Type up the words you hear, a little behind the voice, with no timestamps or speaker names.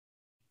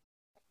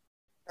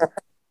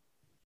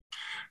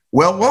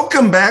Well,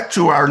 welcome back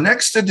to our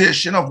next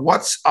edition of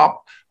What's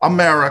Up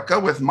America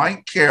with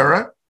Mike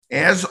Cara.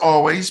 As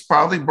always,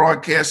 proudly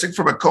broadcasting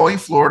from Ocoee,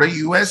 Florida,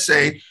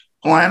 USA,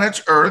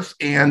 planet Earth.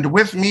 And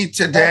with me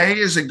today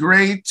is a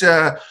great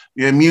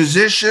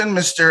musician,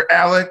 Mr.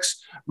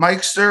 Alex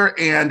Meixner.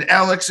 And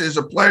Alex, is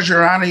a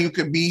pleasure, honor you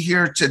could be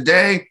here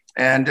today.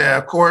 And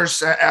of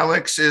course,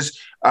 Alex is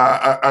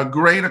a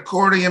great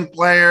accordion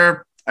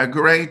player, a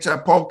great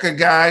polka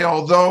guy,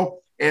 although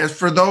as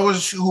for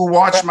those who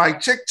watch my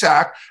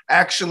TikTok,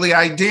 actually,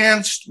 I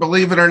danced,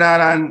 believe it or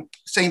not, on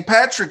St.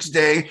 Patrick's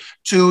Day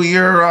to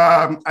your,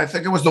 I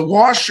think it was the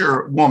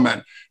Washer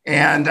Woman.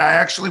 And I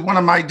actually, one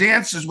of my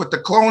dances with the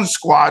Clone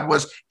Squad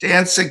was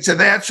dancing to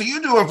that. So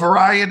you do a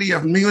variety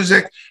of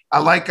music.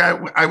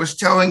 I was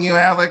telling you,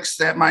 Alex,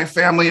 that my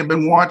family have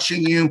been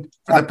watching you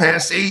for the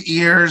past 8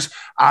 years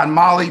on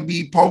Molly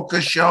B. Polka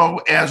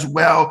Show, as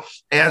well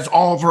as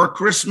all of her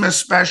Christmas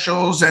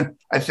specials. And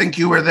I think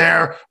you were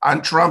there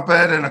on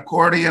trumpet and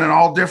accordion and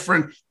all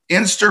different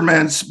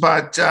instruments.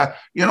 But,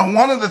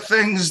 one of the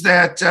things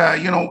that,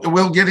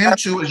 we'll get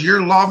into is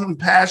your love and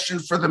passion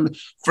for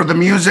the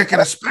music,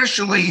 and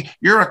especially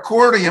your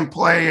accordion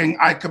playing.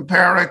 I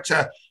compare it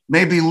to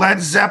maybe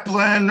Led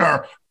Zeppelin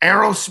or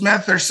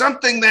Aerosmith or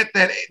something that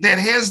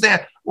has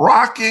that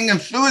rocking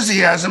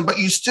enthusiasm, but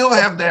you still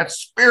have that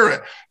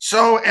spirit.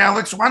 So,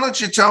 Alex, why don't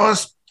you tell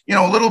us,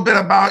 a little bit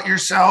about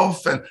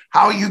yourself and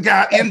how you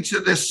got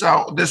into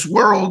this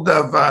world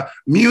of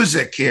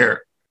music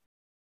here?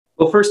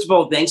 Well, first of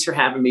all, thanks for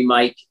having me,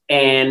 Mike,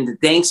 and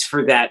thanks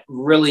for that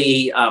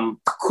really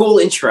cool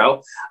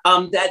intro.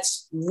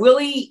 That's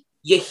really,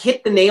 you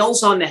hit the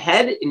nails on the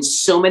head in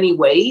so many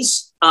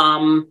ways.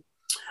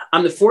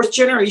 I'm the fourth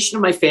generation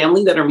of my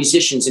family that are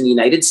musicians in the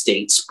United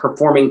States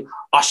performing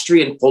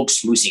Austrian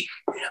Volksmusik,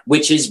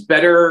 which is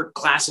better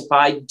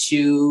classified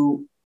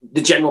to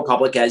the general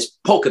public as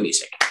polka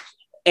music.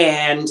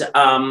 And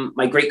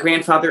my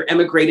great-grandfather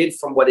emigrated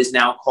from what is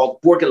now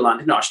called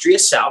Burgenland in Austria,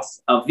 south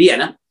of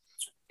Vienna.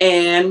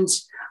 And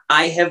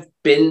I have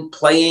been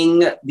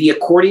playing the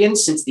accordion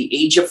since the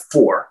age of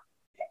 4.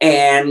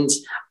 And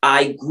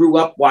I grew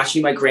up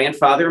watching my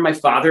grandfather and my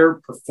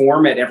father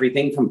perform at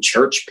everything from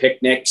church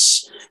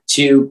picnics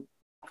to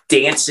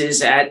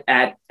dances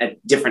at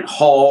different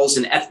halls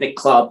and ethnic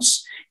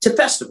clubs to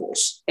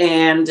festivals.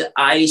 And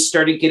I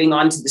started getting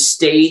onto the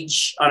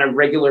stage on a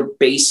regular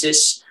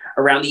basis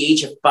around the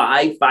age of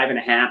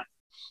 5.5.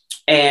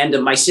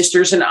 And my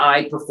sisters and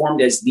I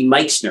performed as the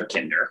Meixner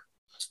Kinder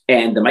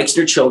and the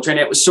Meixner Children.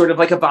 It was sort of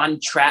like a Von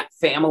Trapp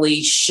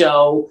family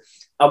show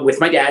with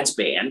my dad's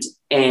band,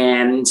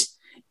 and,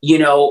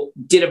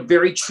 did a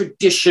very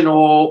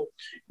traditional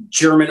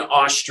German,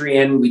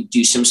 Austrian. We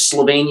do some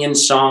Slovenian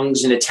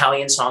songs and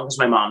Italian songs.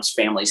 My mom's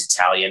family's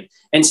Italian,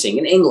 and sing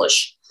in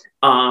English.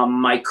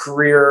 My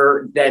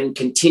career then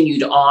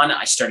continued on.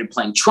 I started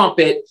playing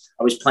trumpet.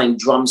 I was playing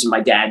drums in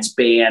my dad's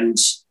band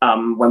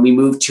when we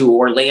moved to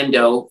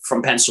Orlando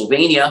from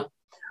Pennsylvania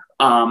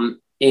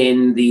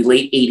in the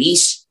late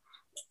 80s.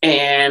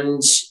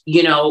 And,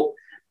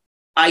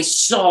 I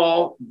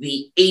saw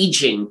the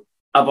aging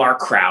of our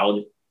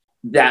crowd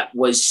that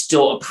was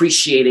still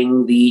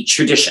appreciating the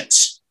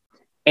traditions.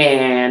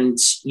 And,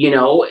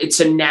 it's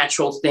a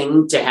natural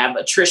thing to have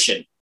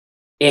attrition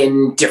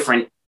in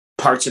different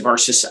parts of our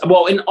society,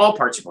 well, in all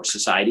parts of our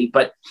society,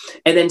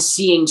 and then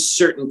seeing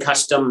certain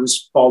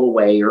customs fall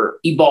away or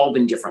evolve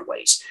in different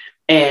ways.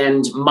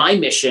 And my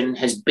mission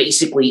has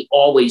basically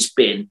always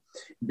been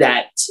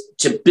that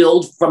to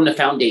build from the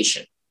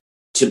foundation,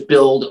 to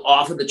build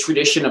off of the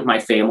tradition of my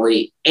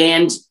family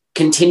and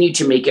continue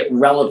to make it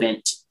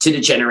relevant to the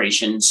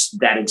generations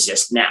that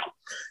exist now.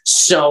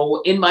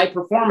 So in my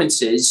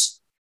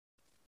performances,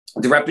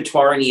 the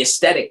repertoire and the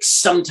aesthetics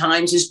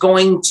sometimes is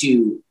going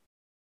to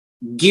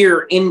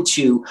gear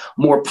into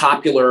more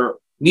popular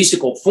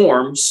musical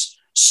forms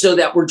so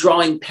that we're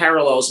drawing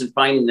parallels and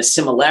finding the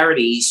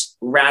similarities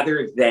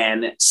rather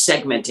than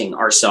segmenting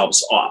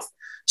ourselves off.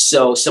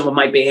 So some of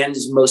my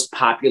band's most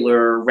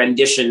popular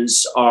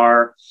renditions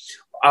are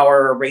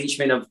our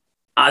arrangement of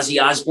Ozzy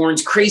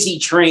Osbourne's Crazy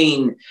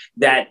Train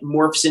that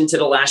morphs into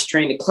The Last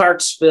Train to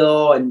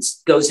Clarksville and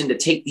goes into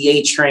Take the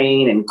A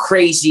Train and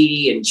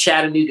Crazy and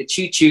Chattanooga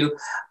Choo Choo,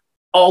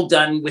 all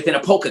done within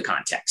a polka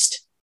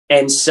context.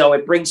 And so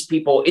it brings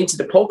people into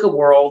the polka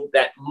world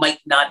that might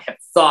not have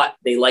thought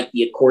they liked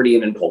the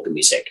accordion and polka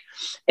music.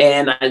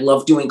 And I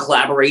love doing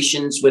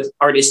collaborations with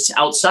artists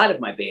outside of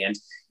my band.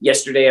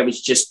 Yesterday, I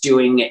was just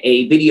doing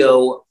a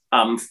video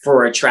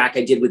for a track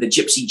I did with a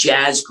gypsy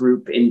jazz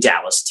group in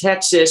Dallas,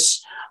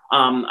 Texas.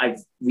 I've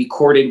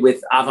recorded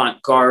with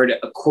avant-garde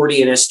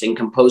accordionist and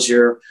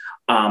composer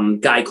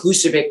Guy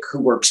Klusevic, who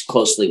works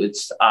closely with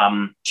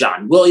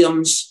John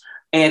Williams,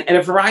 and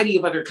a variety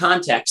of other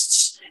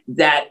contexts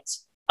that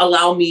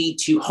allow me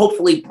to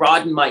hopefully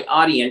broaden my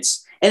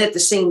audience and at the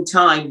same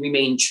time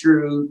remain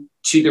true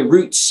to the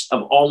roots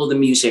of all of the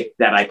music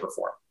that I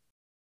perform.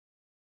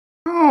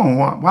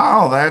 Oh,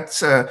 wow,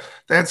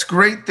 that's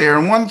great there.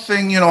 And one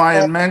thing, I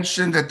had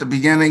mentioned at the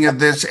beginning of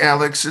this,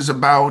 Alex, is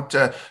about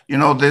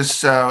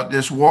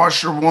this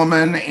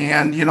washerwoman,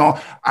 and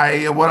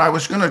I what I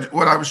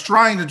was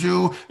trying to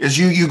do is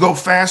you go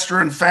faster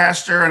and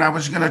faster, and I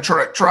was gonna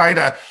try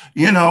to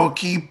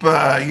keep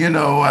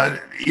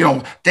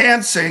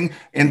dancing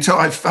until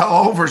I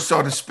fell over,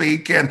 so to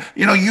speak. And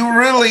you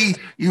really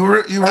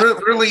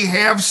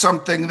have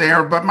something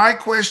there. But my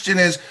question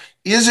is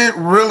it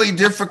really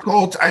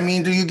difficult? I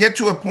mean, do you get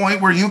to a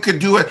point where you could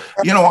do it,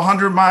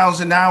 100 miles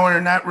an hour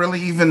and not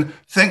really even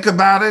think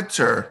about it,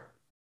 or?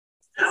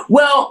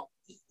 Well,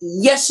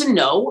 yes and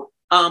no.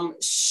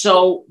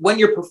 So when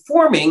you're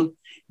performing,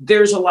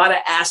 there's a lot of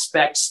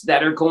aspects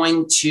that are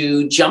going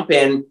to jump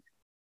in,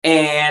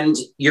 and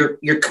you're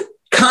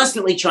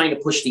constantly trying to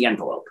push the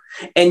envelope.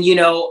 And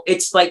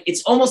it's like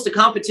it's almost a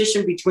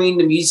competition between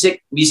the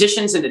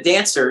musicians and the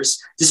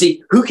dancers to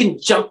see who can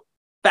jump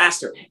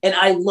faster. And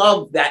I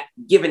love that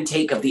give and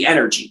take of the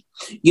energy.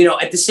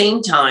 At the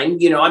same time,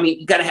 I mean,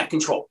 you got to have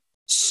control.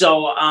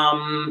 So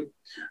I'm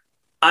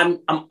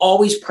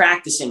always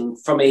practicing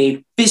from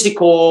a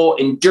physical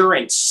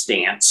endurance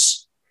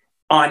stance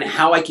on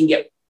how I can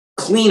get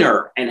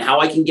cleaner and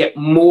how I can get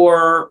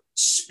more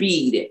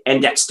speed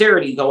and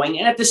dexterity going.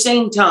 And at the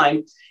same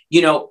time,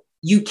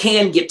 you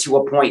can get to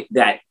a point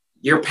that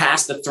you're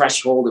past the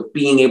threshold of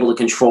being able to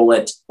control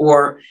it,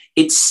 or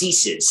it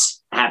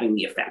ceases having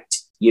the effect.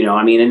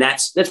 I mean, and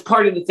that's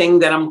part of the thing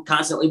that I'm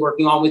constantly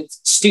working on with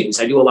students.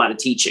 I do a lot of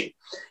teaching,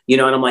 and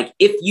I'm like,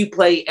 if you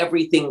play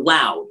everything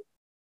loud,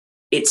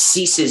 it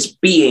ceases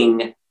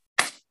being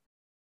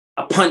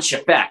a punch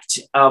effect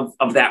of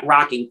that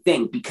rocking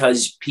thing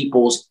because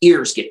people's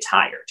ears get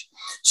tired.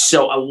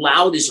 So a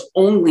loud is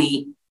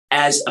only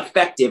as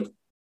effective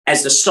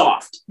as the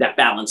soft that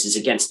balances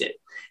against it.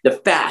 The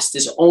fast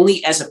is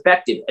only as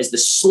effective as the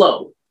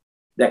slow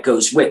that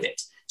goes with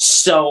it.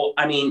 So,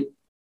 I mean,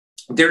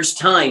 there's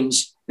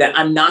times that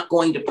I'm not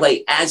going to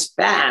play as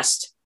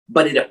fast,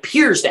 but it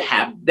appears to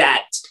have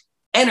that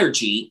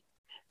energy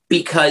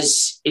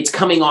because it's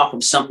coming off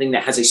of something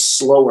that has a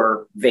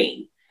slower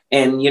vein.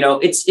 And,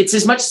 it's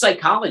as much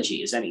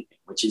psychology as anything,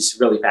 which is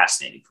really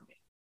fascinating for me.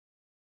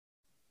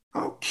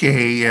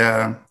 Okay,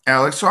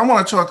 Alex. So I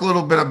want to talk a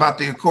little bit about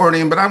the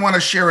accordion, but I want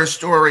to share a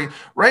story.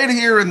 Right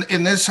here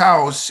in this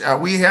house,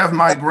 we have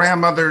my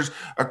grandmother's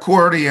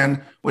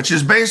accordion, which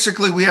is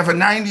basically we have a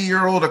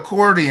 90-year-old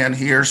accordion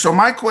here. So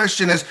my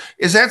question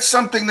is that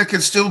something that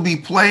can still be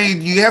played?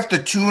 Do you have to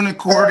tune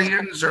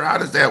accordions, or how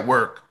does that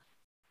work?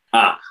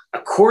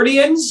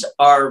 Accordions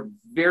are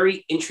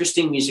very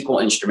interesting musical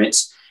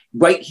instruments.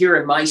 Right here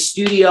in my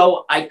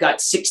studio, I've got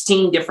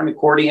 16 different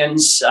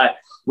accordions,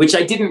 which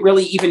I didn't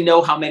really even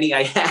know how many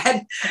I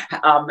had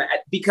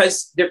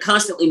because they're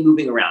constantly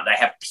moving around. I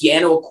have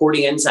piano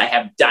accordions. I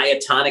have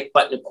diatonic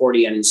button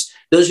accordions.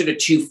 Those are the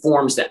two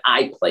forms that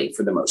I play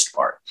for the most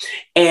part.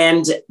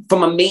 And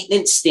from a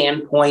maintenance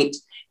standpoint,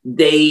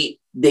 they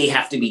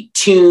have to be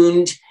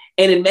tuned.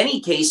 And in many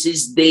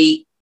cases,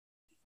 they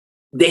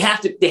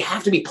have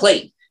to be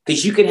played,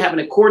 because you can have an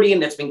accordion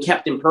that's been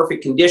kept in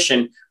perfect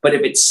condition, but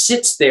if it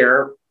sits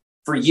there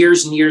for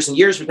years and years and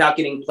years without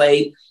getting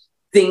played,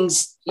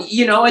 things,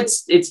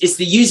 it's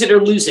the use it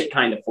or lose it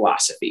kind of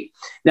philosophy.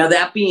 Now,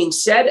 that being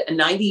said, a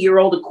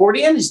 90-year-old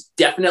accordion is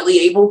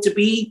definitely able to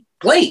be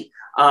played.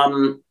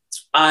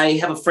 I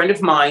have a friend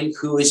of mine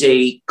who is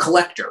a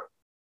collector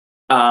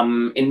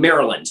in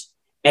Maryland,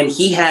 and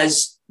he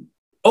has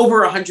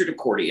over 100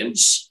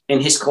 accordions in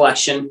his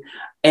collection.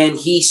 And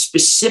he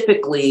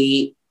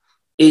specifically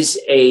is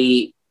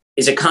a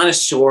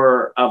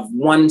connoisseur of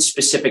one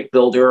specific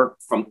builder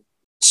from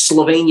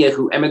Slovenia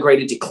who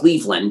emigrated to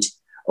Cleveland,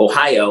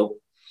 Ohio,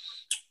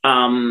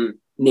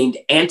 named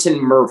Anton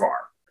Mervar.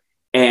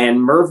 And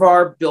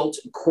Mervar built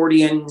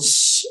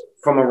accordions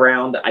from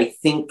around, I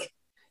think,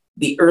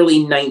 the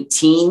early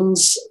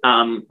 19s,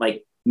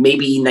 like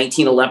maybe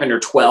 1911 or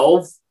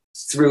 12,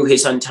 through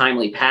his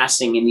untimely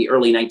passing in the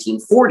early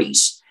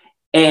 1940s.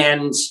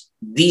 And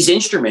these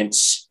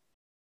instruments,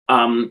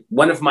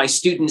 one of my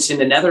students in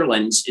the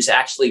Netherlands is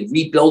actually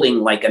rebuilding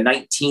like a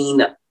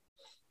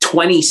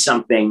 1920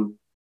 something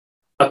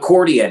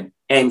accordion.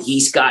 And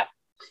he's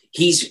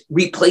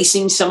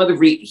replacing some of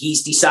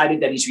he's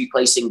decided that he's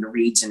replacing the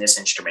reeds in this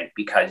instrument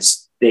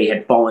because they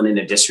had fallen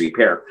into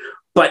disrepair.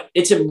 But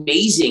it's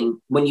amazing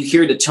when you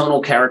hear the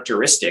tonal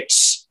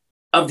characteristics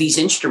of these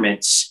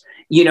instruments,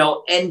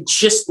 and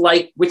just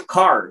like with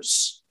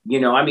cars,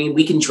 I mean,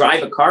 we can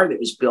drive a car that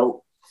was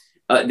built.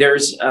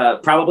 There's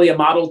probably a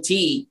Model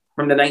T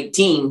from the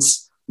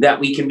 19s that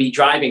we can be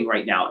driving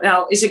right now.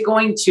 Now, is it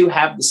going to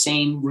have the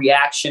same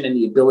reaction and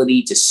the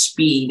ability to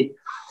speed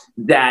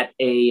that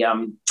a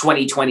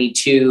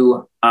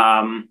 2022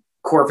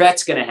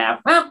 Corvette's going to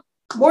have? Well,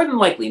 more than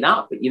likely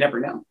not, but you never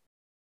know.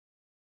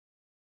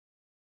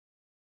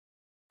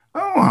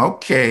 Oh,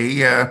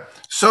 okay.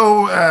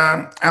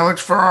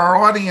 Alex, for our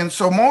audience,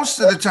 so most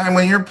of the time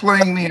when you're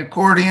playing the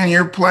accordion,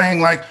 you're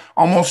playing like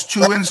almost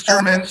two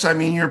instruments. I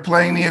mean, you're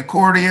playing the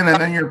accordion and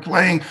then you're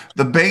playing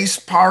the bass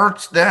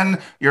part.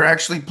 Then you're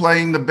actually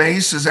playing the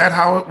bass. Is that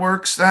how it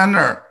works then,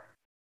 or?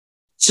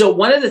 So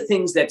one of the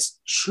things that's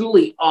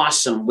truly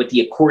awesome with the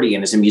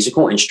accordion as a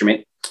musical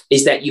instrument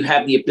is that you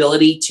have the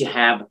ability to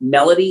have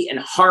melody and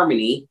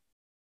harmony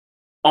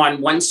on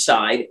one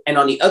side, and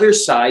on the other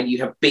side, you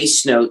have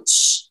bass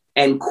notes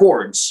and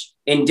chords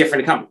in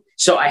different accompaniments.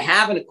 So I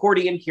have an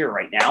accordion here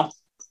right now.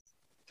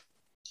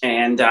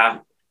 And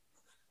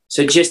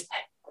so just,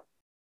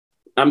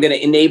 I'm going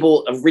to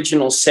enable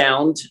original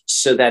sound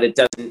so that it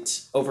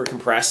doesn't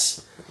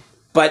overcompress.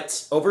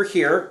 But over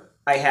here,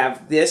 I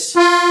have this.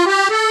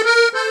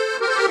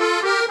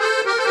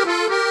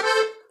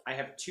 I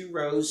have two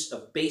rows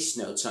of bass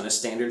notes on a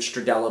standard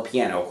Stradella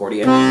piano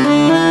accordion.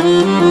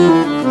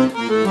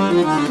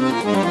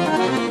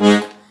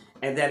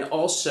 And then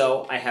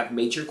also I have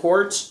major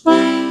chords,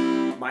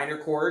 minor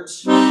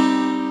chords,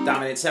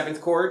 dominant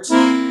seventh chords,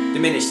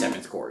 diminished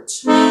seventh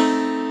chords.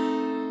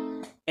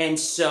 And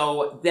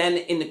so then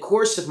in the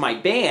course of my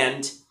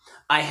band,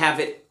 I have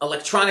it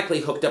electronically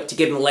hooked up to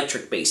get an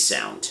electric bass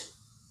sound.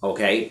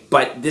 Okay,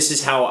 but this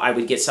is how I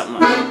would get something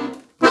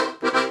like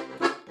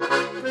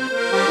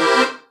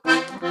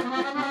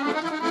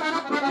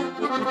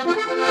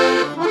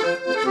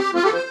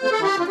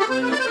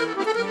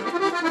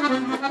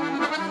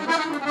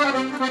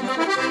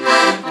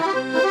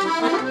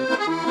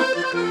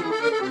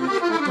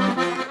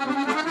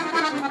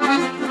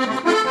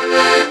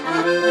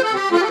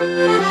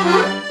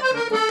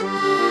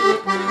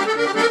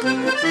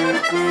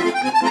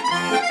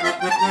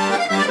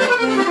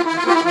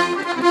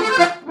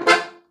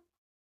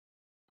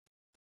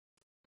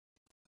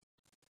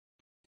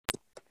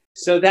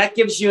So that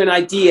gives you an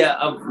idea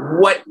of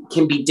what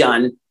can be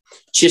done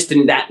just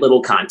in that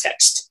little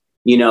context.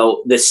 You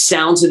know, the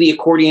sounds of the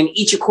accordion,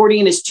 each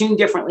accordion is tuned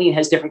differently and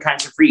has different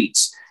kinds of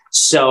reeds.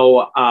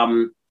 So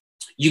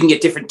you can get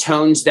different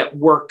tones that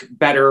work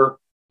better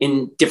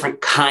in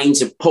different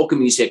kinds of polka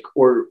music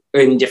or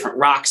in different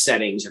rock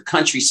settings or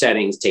country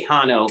settings,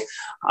 Tejano,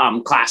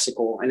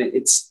 classical. And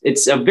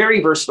it's a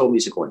very versatile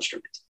musical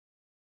instrument.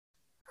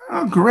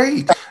 Oh,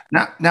 great.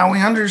 Now we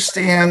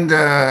understand,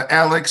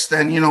 Alex,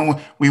 then,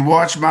 we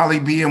watch Molly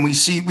B and we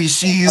see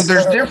you.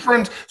 There's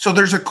different, so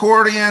there's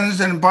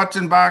accordions and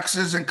button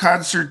boxes and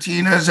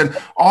concertinas and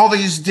all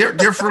these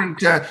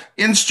different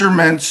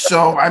instruments.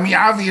 So, I mean,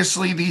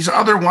 obviously these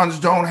other ones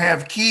don't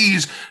have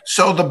keys.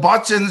 So the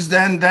buttons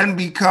then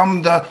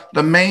become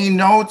the main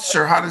notes,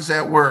 or how does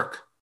that work?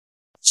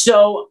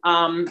 So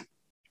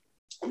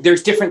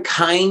there's different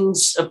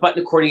kinds of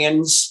button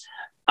accordions,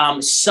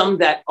 some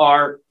that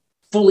are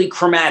fully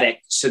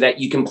chromatic so that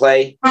you can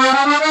play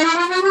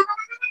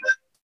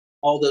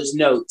all those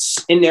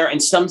notes in there,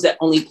 and some that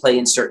only play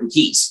in certain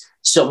keys.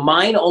 So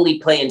mine only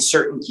play in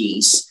certain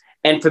keys.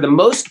 And for the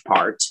most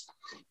part,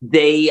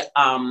 they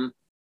are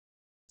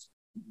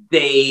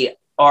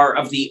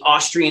of the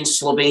Austrian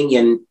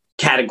Slovenian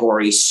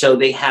category. So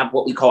they have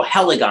what we call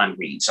heligon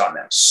reeds on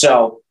them.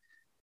 So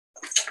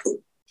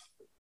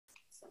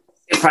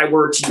if I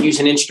were to use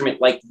an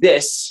instrument like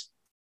this,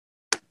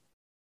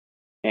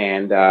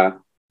 and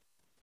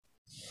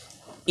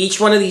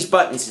each one of these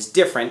buttons is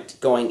different,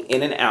 going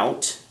in and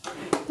out.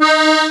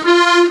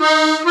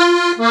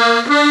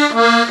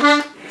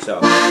 So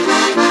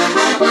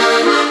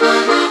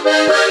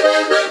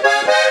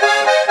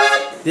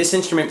this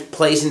instrument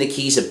plays in the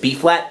keys of B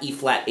flat, E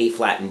flat, A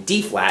flat, and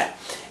D flat.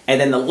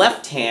 And then the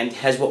left hand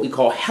has what we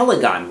call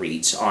heligon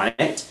reeds on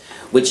it,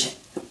 which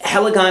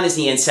heligon is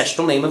the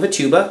ancestral name of a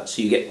tuba.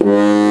 So you get,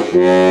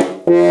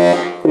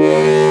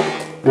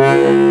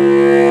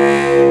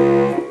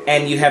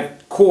 and you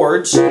have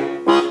chords.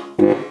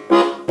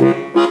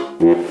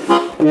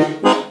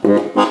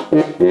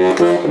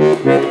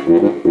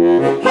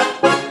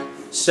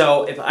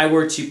 So if I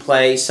were to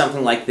play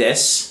something like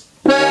this,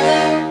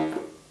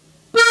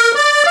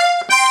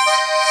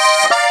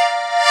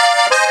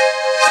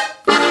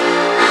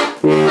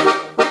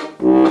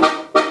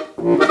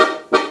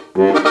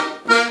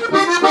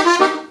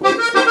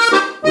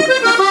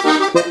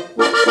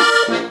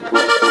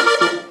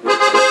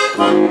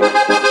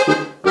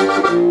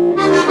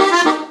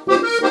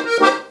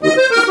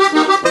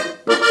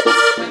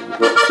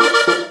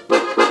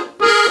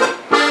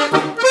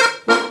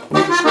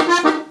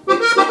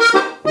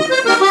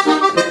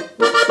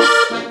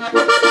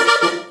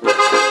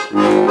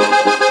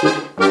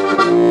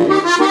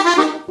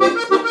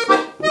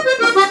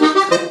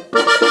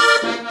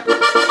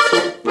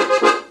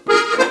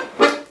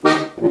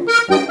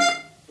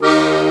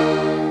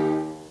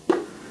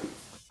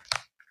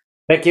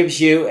 that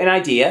gives you an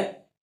idea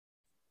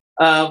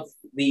of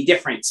the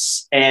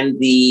difference and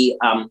the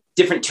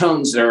different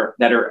tones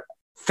that are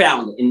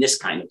found in this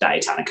kind of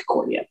diatonic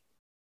accordion.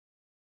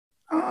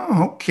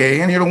 Oh,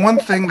 okay. And one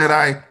thing that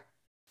I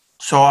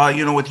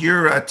So, with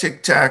your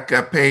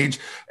TikTok page,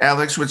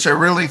 Alex, which I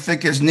really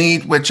think is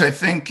neat, which I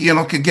think,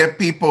 could get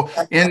people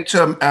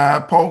into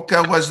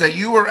polka, was that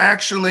you were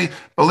actually,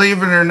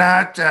 believe it or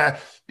not,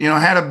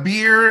 had a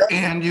beer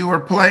and you were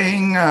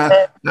playing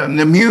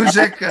the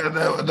music,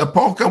 the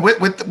polka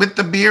with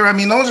the beer. I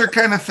mean, those are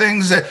kind of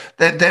things that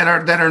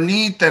are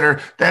neat,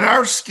 that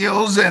are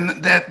skills,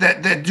 and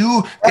that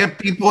do get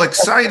people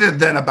excited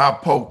then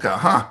about polka,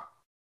 huh?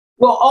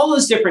 Well, all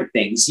those different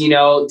things,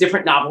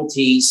 different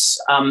novelties.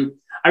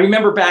 I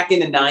remember back in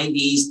the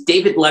 90s,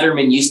 David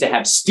Letterman used to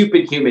have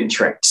stupid human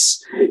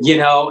tricks,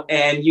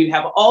 and you'd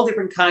have all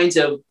different kinds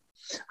of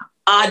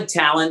odd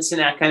talents and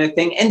that kind of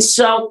thing. And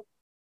so,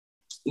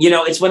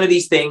 it's one of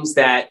these things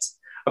that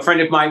a friend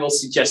of mine will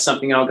suggest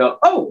something and I'll go,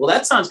 oh, well,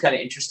 that sounds kind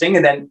of interesting.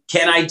 And then,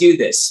 can I do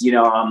this?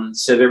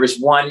 So there was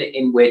one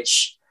in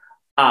which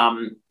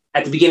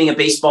at the beginning of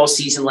baseball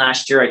season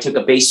last year, I took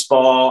a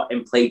baseball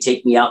and played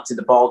Take Me Out to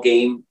the Ball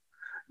Game,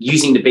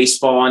 using the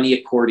baseball on the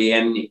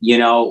accordion,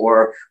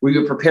 or we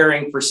were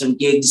preparing for some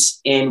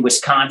gigs in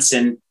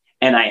Wisconsin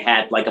and I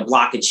had like a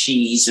block of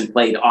cheese and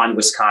played on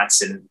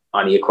Wisconsin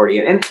on the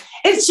accordion. And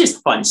it's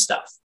just fun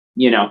stuff,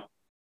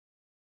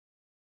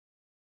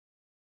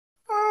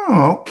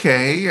 Oh,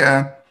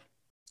 okay.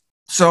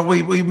 So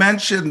we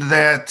mentioned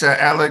that,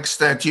 Alex,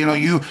 that,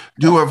 you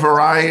do a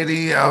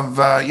variety of,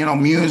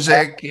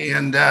 music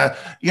and,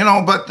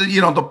 but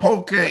the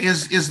polka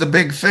is the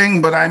big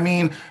thing. But I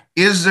mean,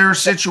 is there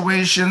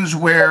situations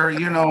where,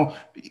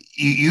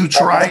 you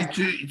try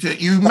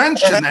you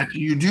mentioned that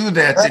you do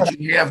that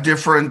you have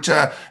different,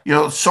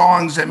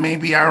 songs that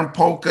maybe aren't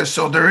polka.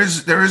 So there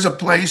is a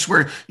place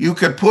where you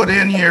could put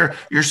in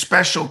your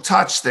special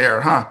touch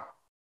there, huh?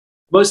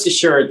 Most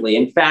assuredly.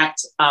 In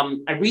fact,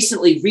 I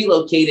recently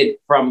relocated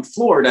from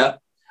Florida.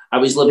 I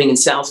was living in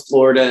South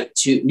Florida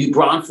to New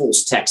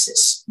Braunfels,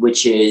 Texas,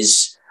 which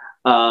is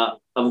a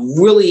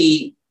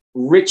really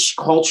rich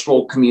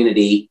cultural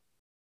community.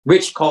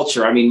 Rich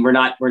culture. I mean, we're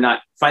not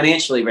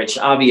financially rich,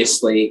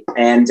 obviously,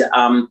 and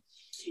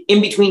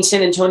in between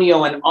San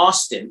Antonio and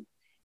Austin.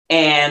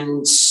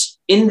 And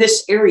in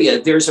this area,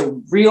 there's a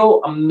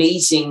real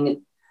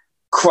amazing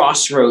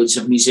crossroads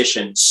of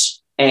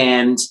musicians.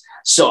 And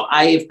so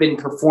I have been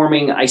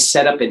performing. I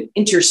set up an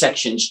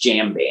Intersections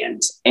jam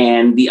band,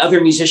 and the other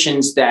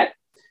musicians that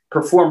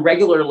perform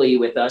regularly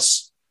with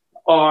us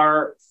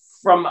are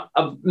from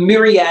a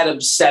myriad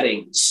of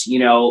settings.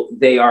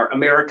 They are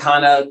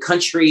Americana,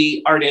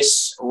 country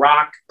artists,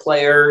 rock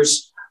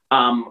players,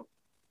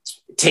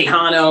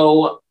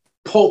 Tejano,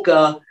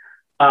 polka,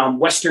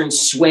 Western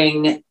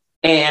swing,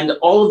 and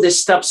all of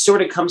this stuff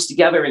sort of comes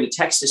together in the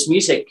Texas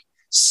music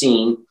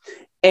scene.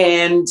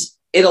 And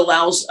it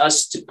allows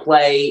us to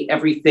play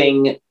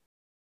everything.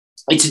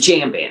 It's a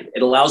jam band.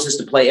 It allows us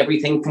to play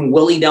everything from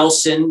Willie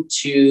Nelson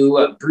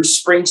to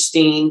Bruce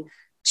Springsteen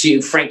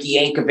to Frankie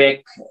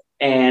Yankovic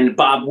and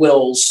Bob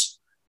Wills,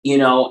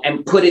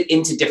 and put it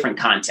into different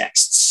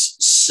contexts.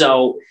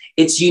 So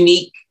it's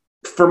unique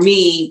for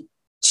me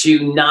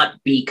to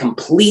not be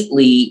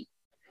completely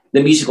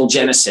the musical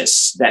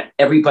genesis, that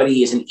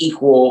everybody is an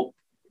equal,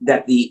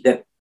 that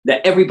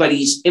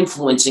everybody's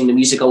influencing the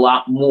music a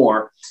lot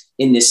more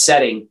in this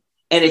setting.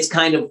 And it's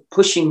kind of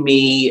pushing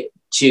me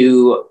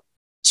to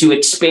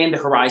expand the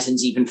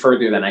horizons even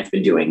further than I've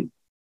been doing.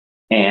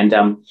 And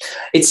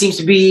it seems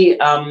to be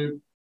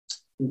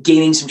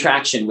gaining some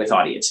traction with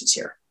audiences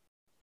here.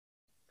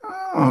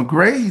 Oh,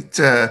 great.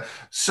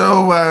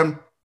 So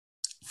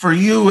for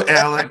you,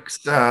 Alex,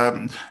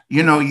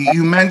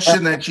 you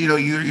mentioned that,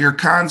 you're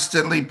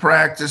constantly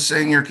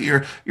practicing,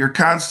 you're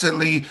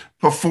constantly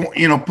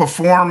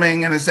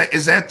performing. And is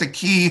that the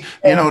key,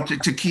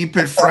 to keep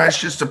it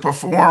fresh, is to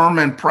perform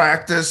and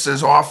practice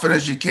as often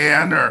as you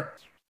can? Or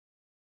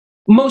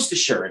most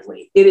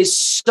assuredly, it is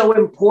so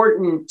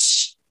important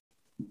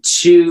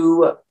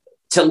to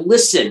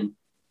listen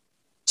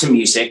to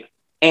music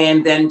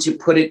and then to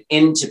put it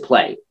into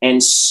play.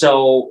 And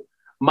so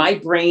my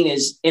brain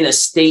is in a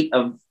state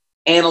of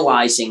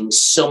analyzing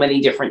so many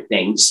different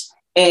things,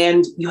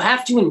 and you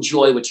have to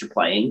enjoy what you're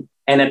playing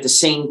and at the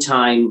same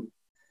time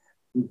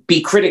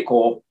be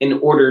critical in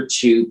order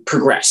to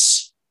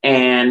progress.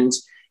 And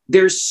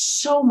there's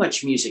so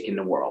much music in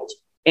the world,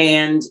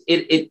 and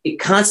it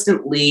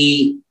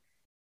constantly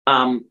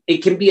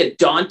it can be a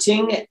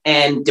daunting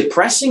and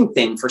depressing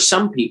thing for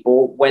some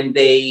people when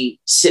they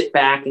sit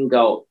back and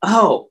go,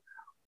 oh,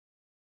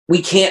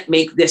 we can't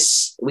make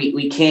this,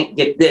 we can't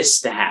get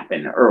this to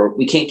happen, or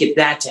we can't get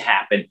that to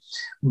happen.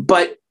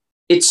 But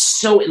it's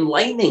so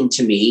enlightening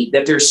to me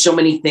that there's so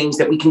many things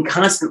that we can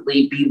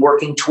constantly be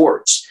working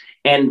towards.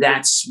 And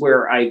that's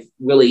where I've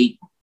really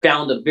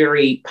found a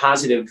very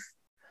positive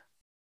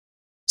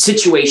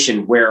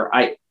situation where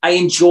I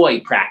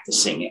enjoy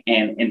practicing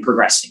and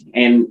progressing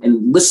and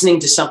listening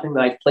to something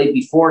that I've played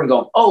before and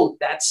going, oh,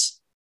 that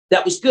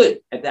was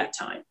good at that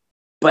time,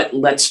 but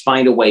let's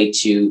find a way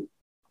to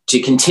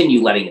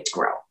continue letting it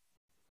grow.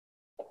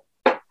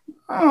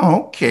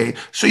 Oh, okay.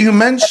 So you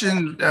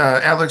mentioned,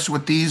 Alex,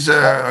 with these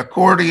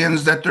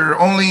accordions that they're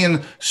only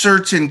in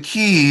certain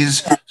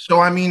keys. So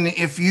I mean,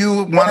 if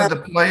you wanted to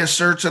play a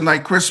certain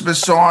like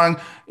Christmas song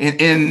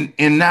in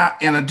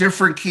not in a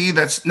different key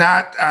that's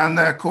not on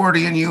the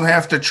accordion, you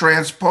have to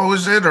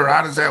transpose it, or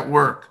how does that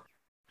work?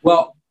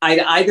 Well, I'd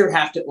either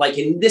have to, like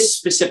in this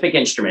specific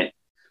instrument,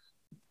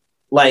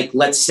 like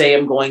let's say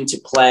I'm going to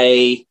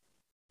play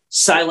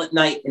Silent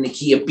Night in the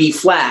key of B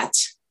flat,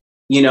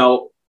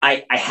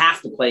 I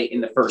have to play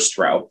in the first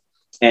row.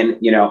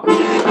 And,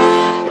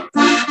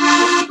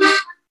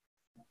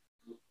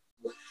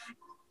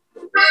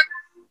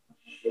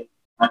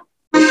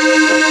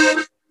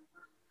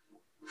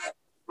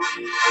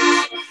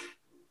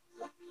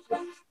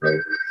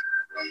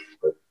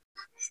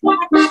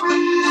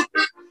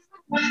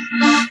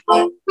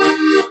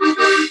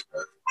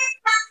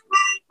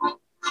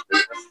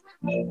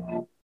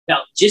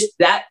 now just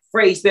that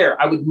phrase there,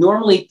 I would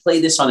normally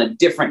play this on a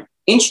different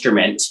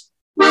instrument.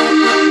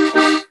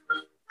 I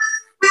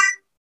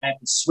have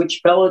to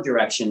switch bellow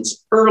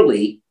directions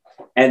early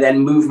and then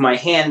move my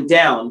hand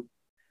down,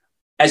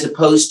 as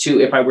opposed to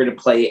if I were to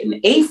play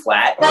an A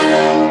flat.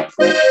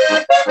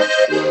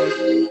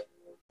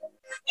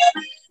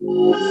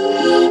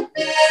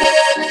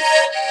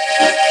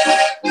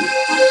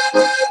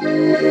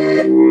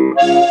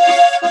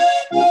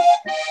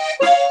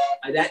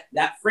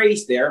 That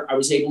phrase there, I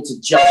was able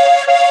to jump.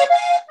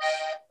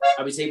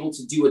 I was able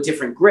to do a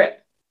different grip.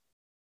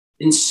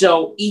 And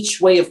so each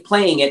way of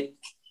playing it,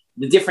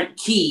 the different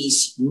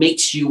keys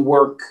makes you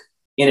work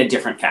in a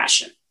different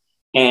fashion.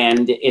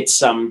 And it's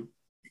to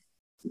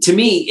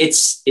me,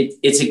 it's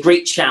a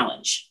great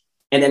challenge.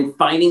 And then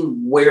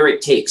finding where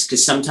it takes,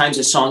 because sometimes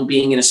a song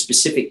being in a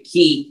specific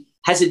key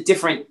has a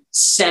different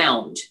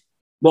sound.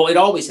 Well, it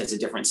always has a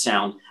different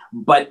sound,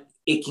 but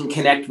it can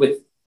connect with,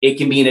 it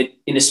can be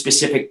in a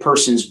specific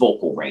person's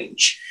vocal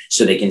range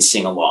so they can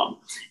sing along.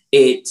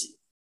 It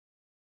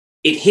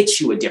hits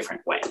you a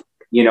different way.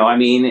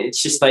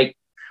 It's just like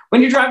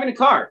when you're driving a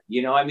car,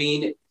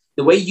 the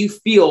way you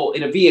feel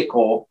in a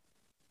vehicle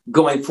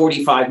going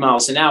 45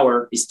 miles an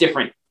hour is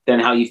different than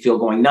how you feel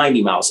going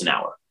 90 miles an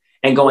hour.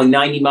 And going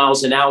 90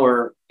 miles an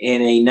hour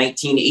in a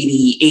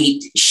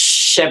 1988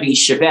 Chevy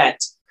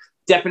Chevette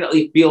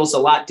definitely feels a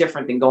lot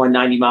different than going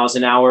 90 miles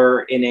an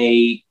hour in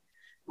a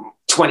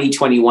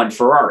 2021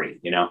 Ferrari,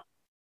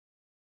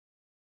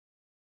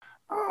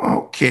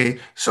 Okay,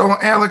 so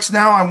Alex,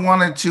 now I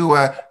wanted to,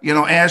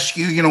 ask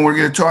you, we're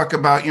going to talk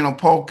about,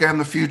 polka and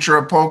the future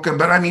of polka.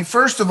 But I mean,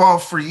 first of all,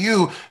 for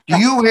you, do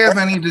you have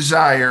any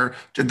desire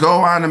to go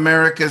on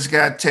America's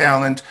Got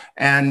Talent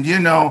and,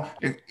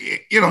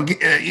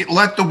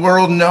 let the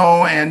world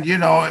know and,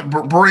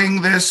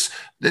 bring this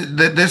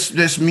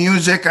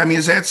music? I mean,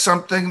 is that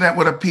something that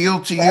would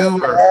appeal to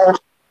you? Or?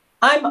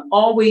 I'm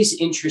always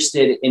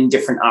interested in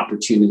different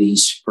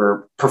opportunities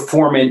for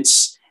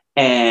performance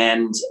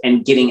and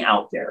getting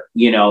out there.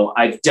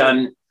 I've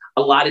done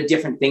a lot of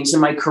different things in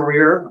my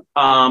career,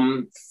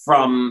 from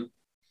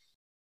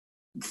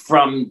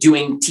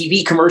doing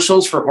TV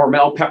commercials for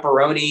Hormel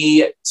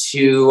pepperoni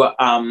to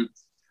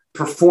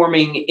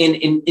performing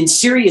in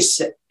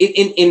serious,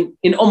 in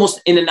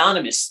almost in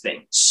anonymous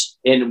things,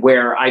 in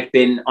where I've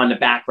been on the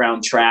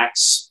background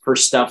tracks for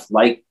stuff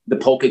like the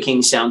Polka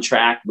King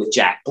soundtrack with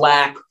Jack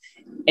Black.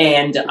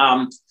 And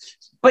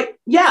but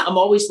yeah, I'm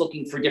always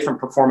looking for different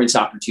performance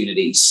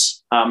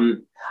opportunities.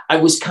 I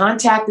was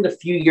contacted a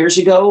few years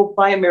ago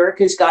by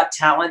America's Got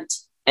Talent,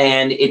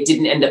 and it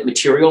didn't end up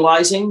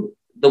materializing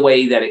the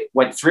way that it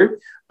went through.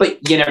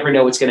 But you never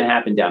know what's going to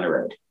happen down the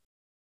road.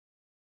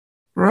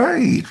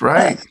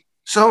 Right.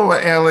 So,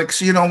 Alex,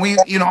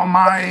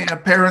 my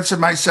parents and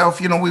myself,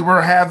 we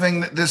were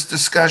having this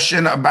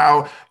discussion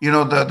about,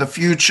 the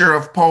future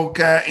of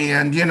polka.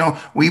 And,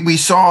 we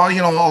saw,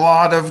 a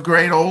lot of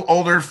great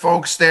older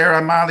folks there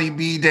on Molly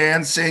B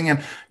dancing.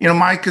 And,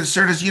 my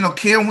concern is,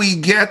 can we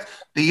get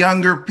the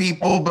younger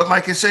people? But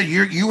like I said,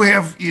 you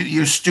have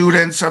your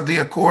students of the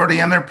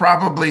accordion, they're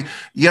probably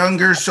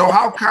younger. So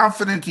how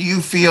confident do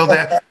you feel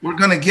that we're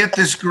going to get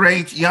this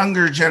great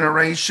younger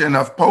generation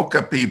of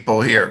polka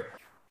people here?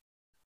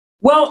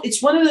 Well,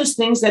 it's one of those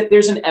things that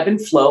there's an ebb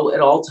and flow at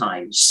all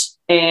times.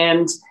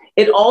 And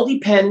it all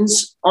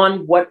depends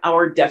on what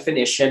our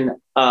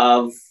definition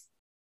of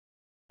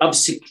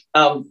of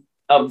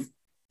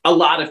a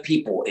lot of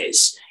people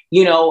is.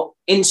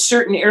 In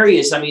certain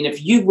areas, I mean,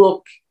 if you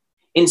look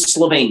in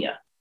Slovenia,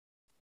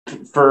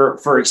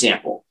 for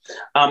example,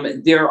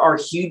 there are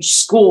huge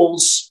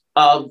schools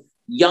of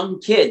young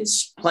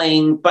kids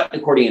playing button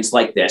accordions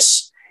like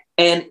this.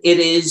 And it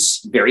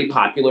is very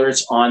popular.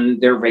 It's on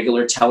their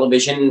regular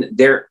television.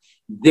 Their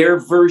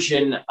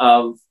version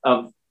of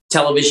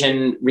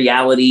television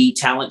reality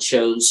talent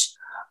shows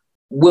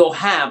will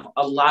have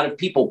a lot of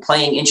people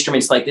playing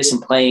instruments like this and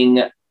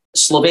playing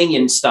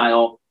Slovenian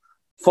style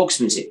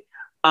folksmusic.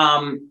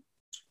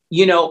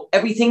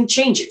 Everything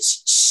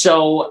changes.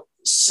 So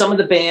some of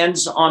the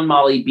bands on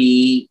Molly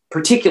B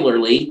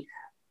particularly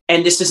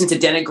and this isn't to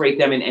denigrate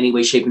them in any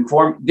way, shape, and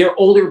form. They're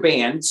older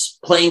bands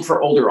playing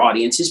for older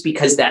audiences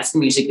because that's the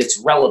music that's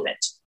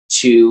relevant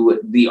to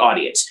the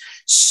audience.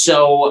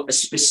 So a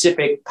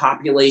specific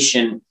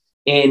population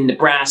in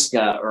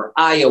Nebraska or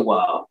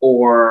Iowa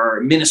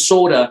or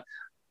Minnesota,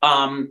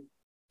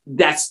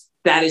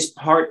 that is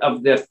part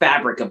of the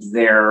fabric of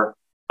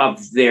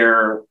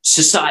their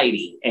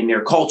society and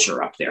their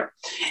culture up there.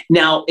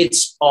 Now,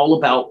 it's all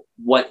about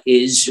what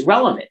is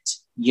relevant.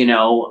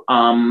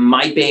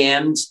 My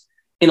band,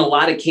 in a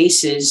lot of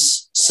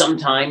cases,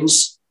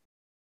 sometimes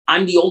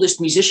I'm the oldest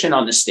musician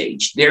on the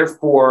stage.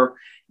 Therefore,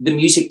 the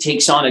music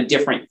takes on a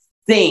different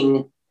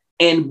thing,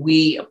 and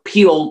we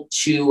appeal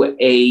to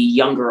a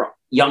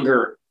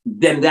younger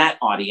than that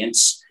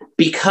audience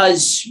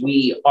because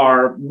we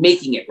are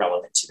making it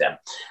relevant to them.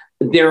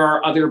 There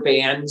are other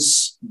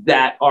bands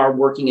that are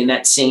working in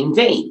that same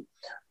vein.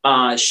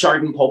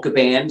 Chardon Polka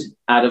Band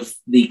out of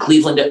the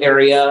Cleveland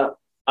area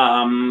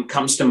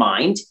comes to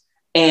mind.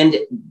 And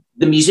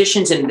the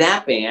musicians in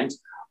that band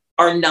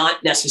are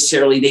not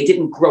necessarily, they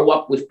didn't grow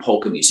up with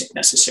polka music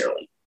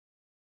necessarily.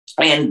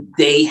 And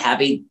they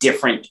have a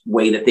different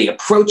way that they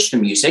approach the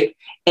music,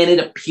 and it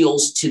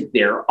appeals to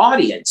their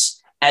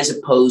audience, as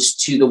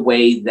opposed to the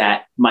way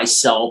that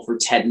myself or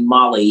Ted and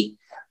Molly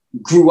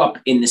grew up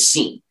in the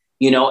scene.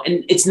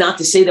 And it's not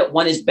to say that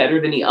one is better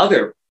than the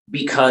other,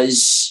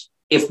 because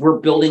if we're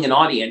building an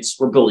audience,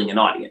 we're building an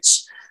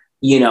audience.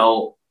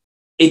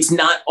 It's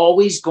not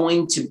always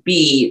going to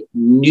be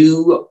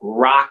new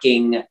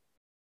rocking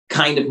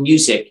kind of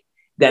music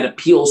that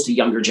appeals to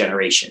younger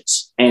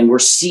generations. And we're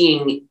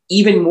seeing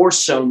even more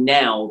so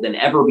now than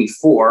ever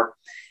before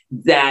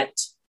that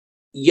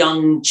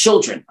young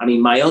children,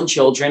 my own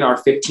children are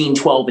 15,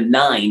 12, and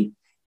 9,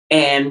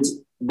 and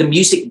the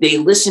music they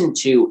listen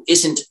to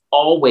isn't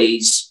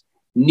always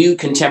new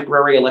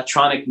contemporary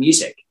electronic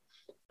music.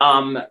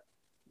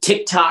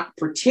 TikTok,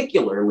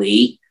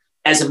 particularly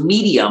as a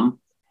medium,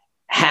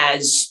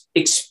 has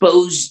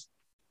exposed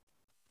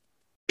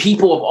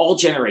people of all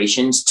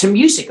generations to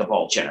music of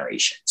all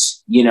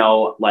generations.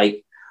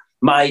 Like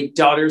my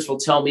daughters will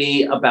tell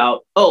me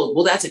about, oh,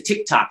 well, that's a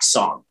TikTok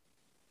song.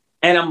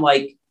 And I'm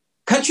like,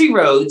 Country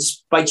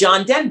Roads by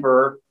John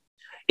Denver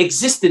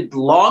existed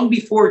long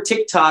before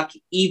TikTok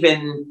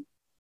even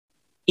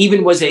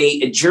was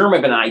a germ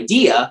of an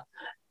idea,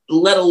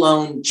 let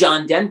alone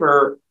John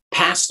Denver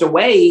passed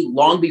away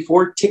long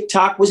before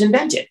TikTok was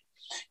invented.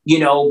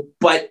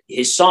 But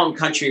his song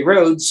Country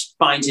Roads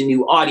finds a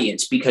new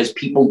audience because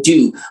people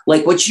do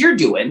like what you're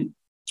doing,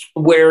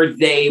 where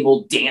they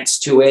will dance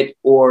to it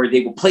or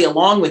they will play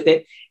along with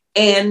it,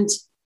 and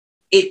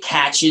it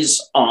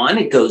catches on,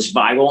 it goes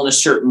viral in a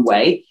certain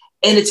way.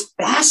 And it's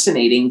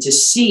fascinating to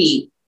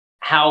see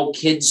how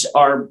kids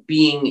are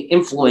being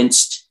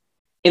influenced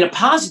in a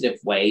positive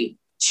way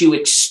to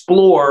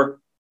explore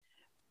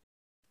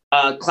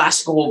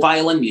classical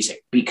violin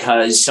music,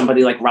 because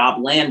somebody like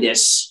Rob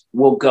Landis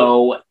will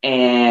go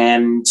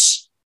and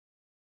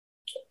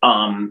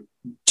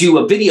do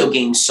a video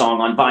game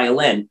song on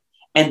violin,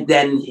 and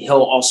then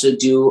he'll also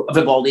do a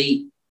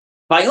Vivaldi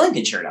violin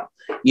concerto.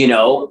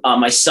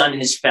 My son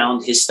has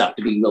found his stuff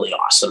to be really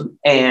awesome.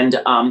 And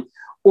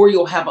or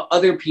you'll have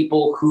other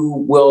people who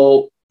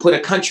will put a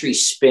country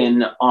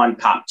spin on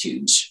pop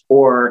tunes,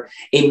 or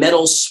a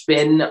metal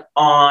spin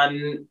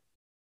on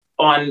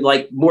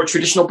like more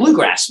traditional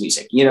bluegrass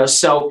music,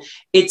 so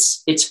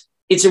it's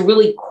a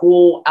really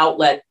cool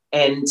outlet.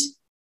 And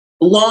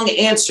long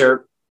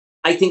answer,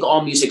 I think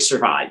all music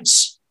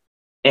survives,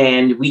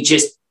 and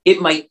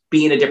it might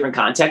be in a different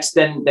context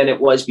than it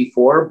was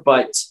before,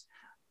 but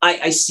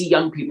I see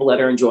young people that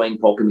are enjoying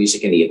polka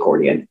music and the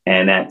accordion,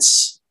 and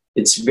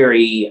it's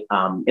very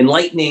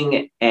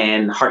enlightening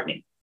and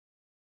heartening.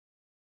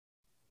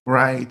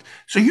 Right.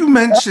 So you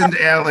mentioned,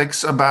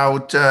 Alex,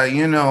 about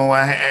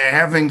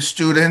having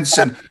students,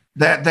 and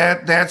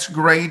that's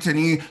great.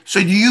 And so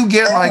do you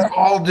get like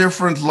all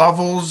different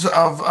levels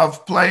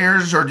of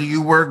players, or do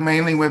you work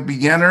mainly with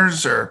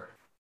beginners? Or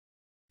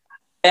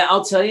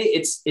I'll tell you,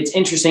 it's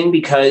interesting,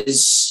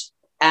 because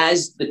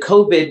as the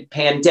COVID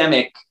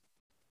pandemic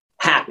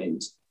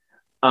happened,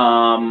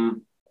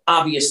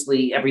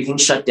 obviously everything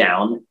shut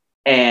down,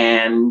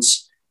 and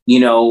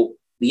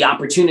the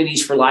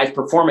opportunities for live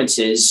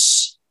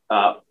performances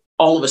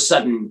all of a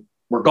sudden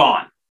were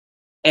gone.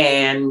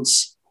 And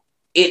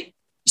it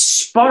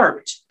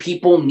sparked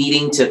people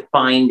needing to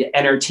find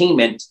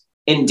entertainment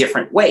in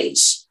different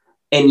ways.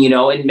 And,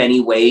 in many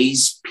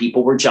ways,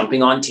 people were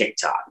jumping on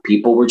TikTok.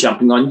 People were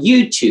jumping on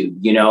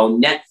YouTube.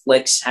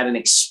 Netflix had an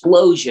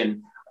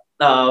explosion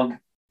of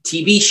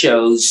TV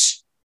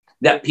shows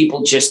that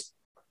people just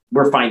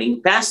were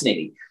finding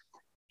fascinating.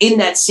 In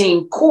that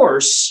same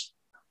course,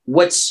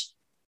 what's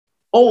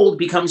old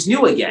becomes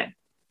new again.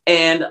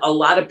 And a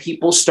lot of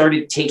people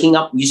started taking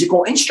up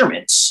musical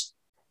instruments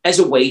as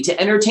a way to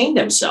entertain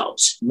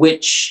themselves,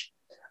 which,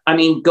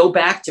 go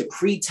back to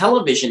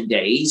pre-television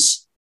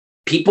days.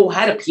 People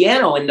had a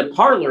piano in the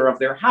parlor of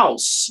their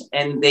house,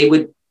 and they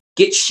would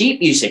get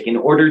sheet music in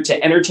order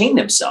to entertain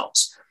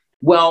themselves.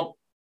 Well,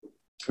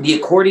 the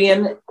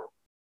accordion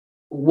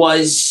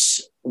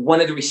was one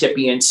of the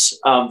recipients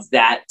of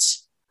that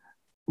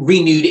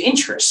renewed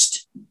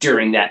interest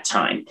during that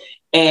time.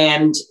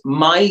 And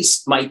my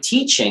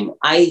teaching,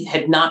 I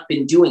had not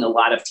been doing a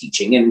lot of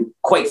teaching. And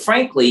quite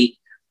frankly,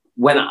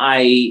 when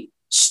I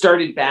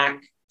started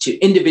back to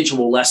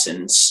individual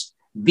lessons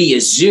via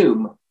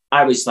Zoom,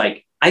 I was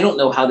like, I don't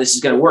know how this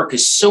is going to work,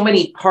 because so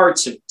many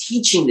parts of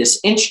teaching this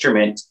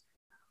instrument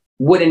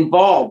would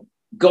involve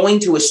going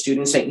to a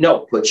student saying, no,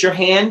 put your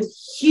hand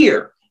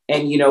here.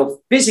 And,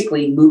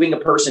 physically moving a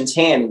person's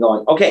hand and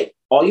going, okay,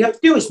 all you have to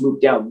do is move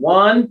down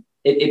one.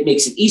 It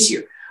makes it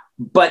easier.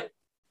 But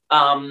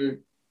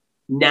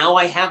now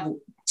I have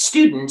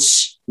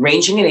students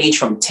ranging in age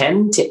from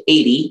 10 to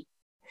 80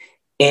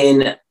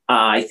 in,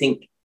 I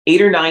think,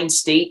 8 or 9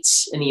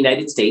 states in the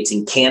United States,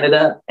 in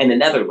Canada and the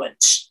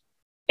Netherlands.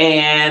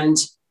 And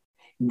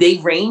they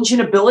range in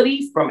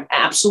ability from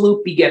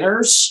absolute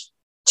beginners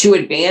to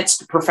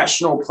advanced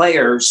professional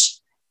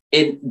players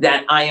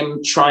that I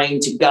am trying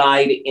to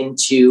guide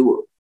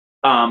into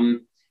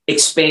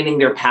expanding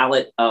their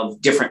palette of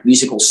different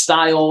musical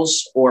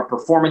styles or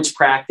performance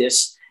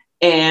practice.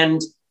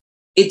 And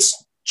it's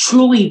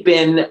truly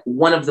been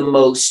one of the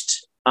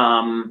most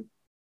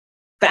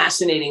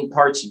fascinating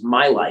parts of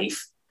my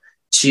life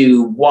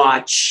to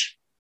watch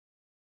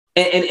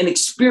and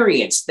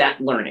experience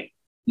that learning,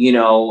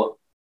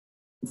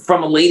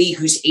 from a lady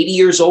who's 80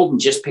 years old and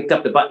just picked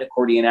up the button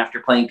accordion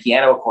after playing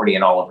piano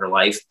accordion all of her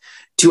life,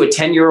 to a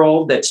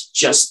 10-year-old that's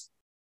just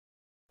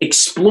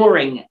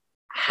exploring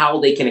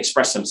how they can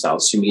express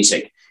themselves through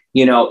music.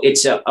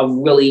 It's a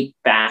really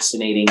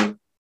fascinating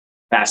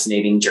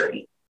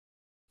journey.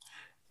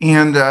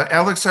 And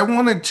Alex, I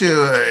wanted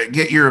to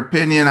get your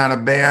opinion on a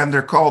band.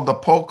 They're called the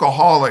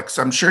Polkaholics.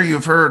 I'm sure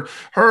you've heard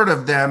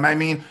of them. I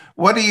mean,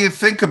 what do you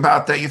think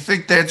about that? You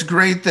think that's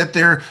great that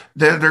they're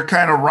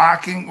kind of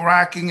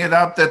rocking it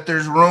up, that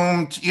there's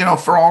room,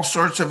 for all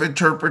sorts of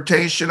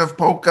interpretation of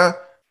polka?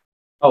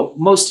 Oh,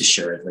 most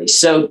assuredly.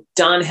 So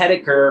Don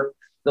Hedeker,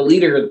 the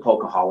leader of the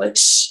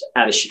Polkaholics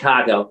out of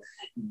Chicago,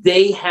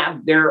 they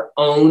have their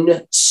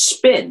own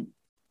spin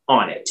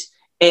on it.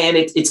 And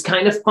it's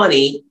kind of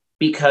funny,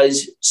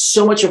 because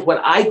so much of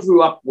what I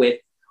grew up with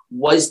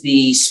was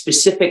the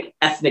specific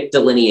ethnic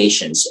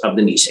delineations of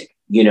the music.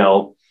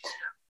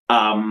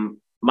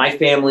 My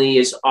family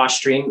is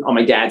Austrian on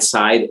my dad's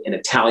side and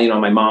Italian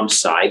on my mom's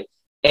side.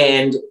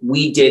 And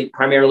we did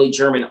primarily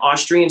German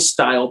Austrian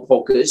style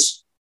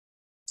polkas.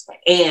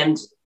 And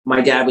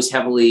my dad was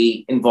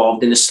heavily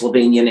involved in the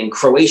Slovenian and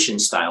Croatian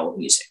style of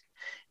music,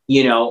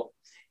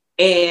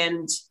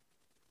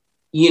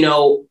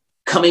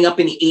 coming up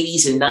in the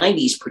 80s and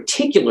 90s,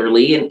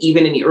 particularly, and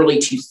even in the early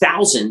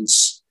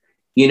 2000s,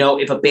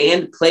 if a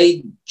band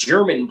played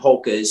German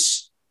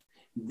polkas,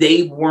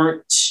 they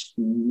weren't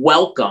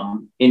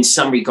welcome in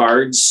some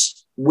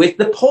regards with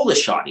the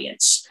Polish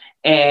audience.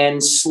 And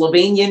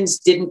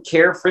Slovenians didn't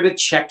care for the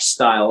Czech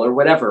style or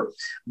whatever.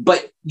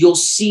 But you'll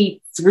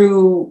see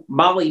through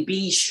Molly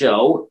B's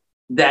show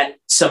that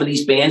some of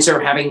these bands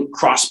are having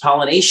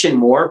cross-pollination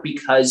more,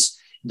 because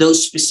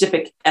those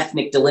specific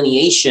ethnic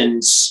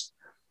delineations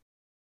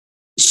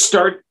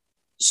start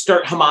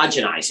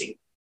homogenizing,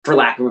 for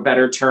lack of a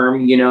better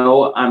term,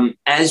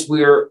 as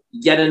we're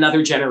yet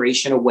another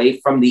generation away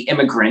from the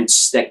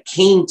immigrants that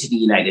came to the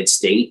United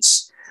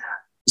States.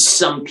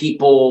 Some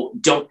people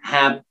don't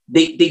have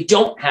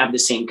the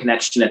same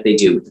connection that they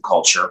do with the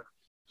culture.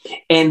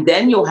 And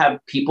then you'll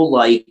have people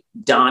like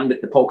Don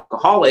with the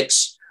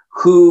Polkaholics,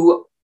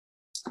 who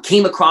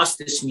came across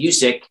this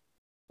music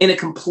in a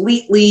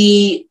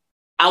completely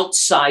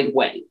outside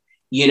way.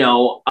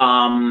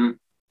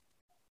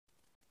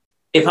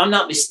 If I'm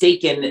not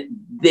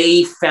mistaken,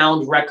 he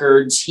found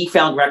records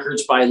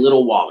by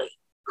Little Wally,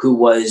 who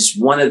was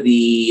one of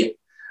the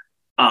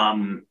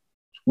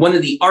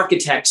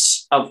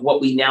architects of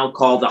what we now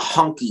call the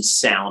honky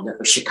sound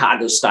of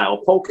Chicago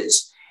style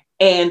polkas.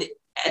 And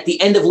at the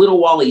end of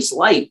Little Wally's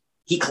life,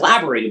 he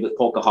collaborated with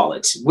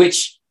Polkaholics,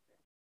 which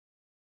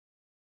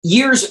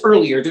years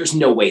earlier, there's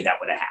no way that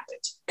would have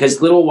happened, because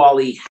Little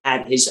Wally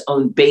had his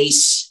own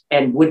bass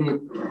and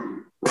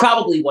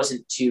probably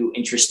wasn't too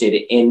interested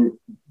in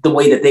the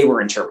way that they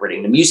were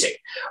interpreting the music.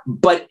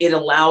 But it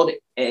allowed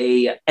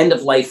a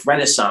end-of-life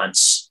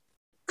renaissance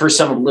for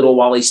some of Little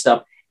Wally's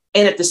stuff.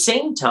 And at the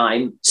same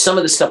time, some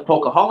of the stuff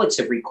Polkaholics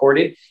have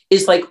recorded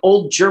is like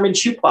old German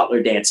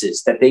Schuhplattler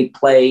dances that they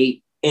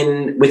play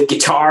with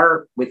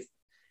guitar, with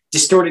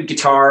distorted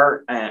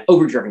guitar,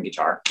 overdriven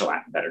guitar, for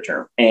lack of a better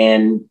term,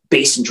 and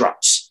bass and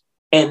drums.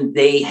 And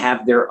they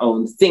have their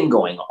own thing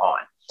going on.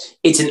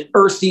 It's an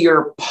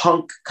earthier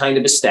punk kind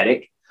of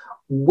aesthetic.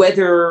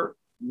 Whether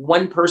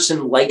one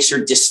person likes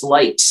or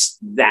dislikes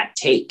that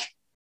take,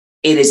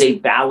 it is a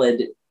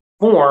valid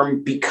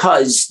form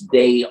because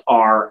they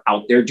are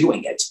out there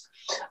doing it.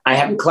 I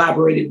haven't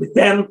collaborated with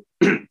them,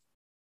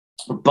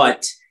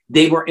 but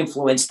they were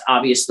influenced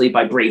obviously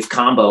by Brave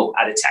Combo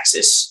out of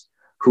Texas,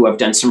 who I've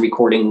done some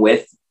recording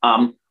with,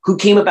 who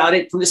came about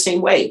it from the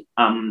same way.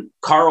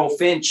 Carl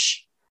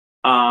Finch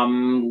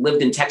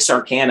lived in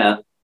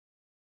Texarkana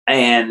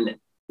and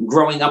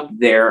growing up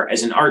there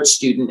as an art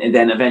student and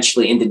then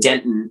eventually into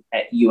Denton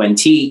at UNT,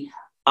 he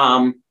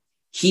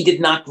did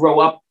not grow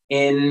up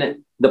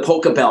in the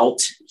polka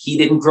belt. He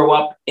didn't grow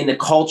up in the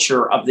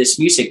culture of this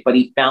music, but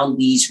he found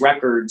these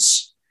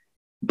records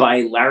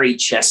by Larry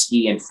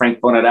Chesky and Frank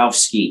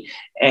Bonadowski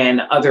and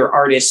other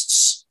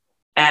artists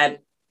at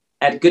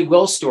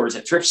Goodwill stores,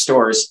 at thrift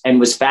stores, and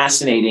was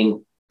fascinated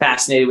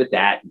with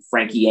that.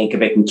 Frankie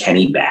Yankovic and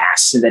Kenny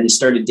Bass. And then he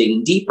started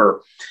digging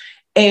deeper.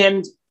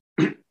 And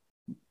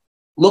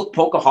look,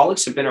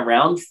 Polkaholics have been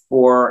around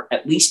for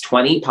at least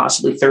 20,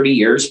 possibly 30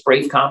 years.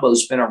 Brave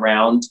Combo's been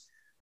around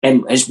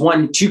and has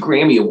won 2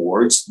 Grammy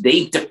Awards.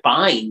 They've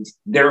defined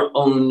their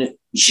own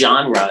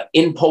genre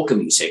in polka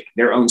music,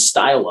 their own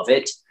style of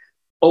it,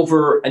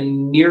 over a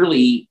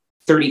nearly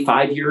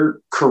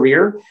 35-year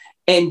career.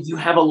 And you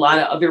have a lot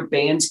of other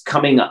bands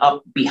coming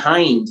up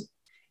behind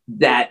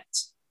that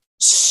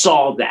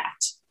saw that.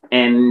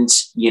 And,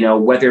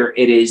 whether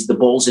it is the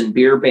Bowls and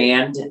Beer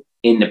Band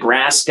in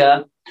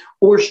Nebraska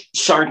or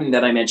Chardon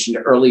that I mentioned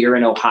earlier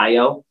in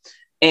Ohio.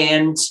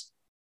 And,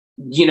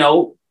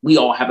 we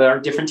all have our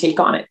different take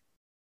on it.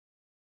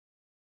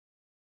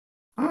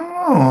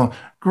 Oh,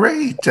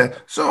 great.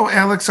 So,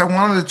 Alex, I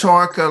wanted to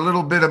talk a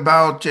little bit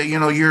about,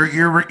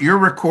 your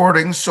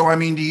recordings. So, I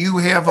mean, do you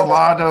have a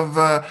lot of,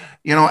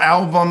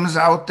 albums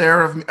out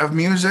there of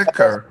music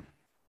or?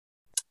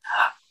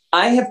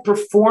 I have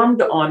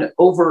performed on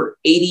over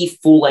 80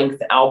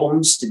 full-length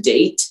albums to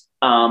date.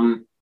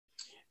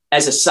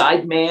 As a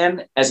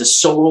sideman, as a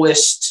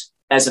soloist,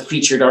 as a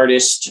featured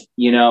artist,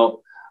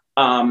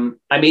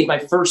 I made my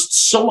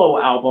first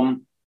solo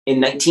album in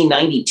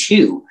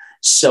 1992.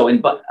 So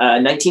in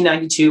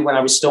 1992, when I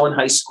was still in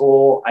high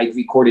school, I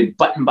recorded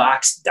Button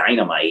Box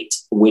Dynamite,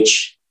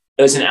 which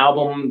was an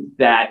album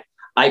that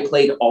I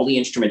played all the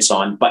instruments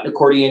on: button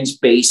accordions,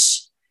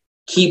 bass,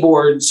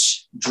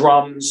 keyboards,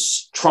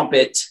 drums,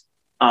 trumpet.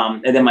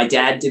 And then my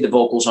dad did the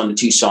vocals on the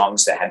 2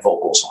 songs that had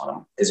vocals on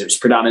them because it was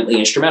predominantly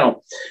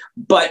instrumental.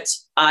 But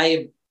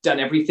I've done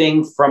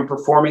everything from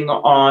performing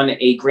on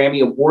a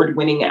Grammy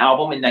Award-winning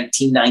album in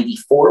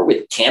 1994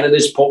 with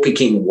Canada's Polka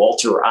King,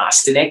 Walter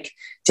Ostanek,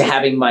 to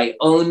having my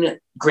own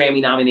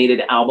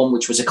Grammy-nominated album,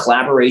 which was a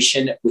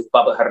collaboration with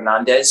Bubba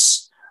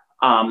Hernandez,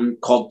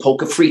 called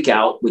Polka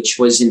Freakout, which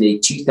was in the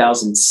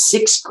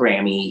 2006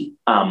 Grammy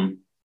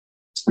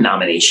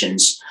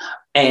nominations.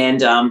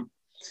 And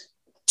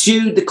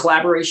to the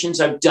collaborations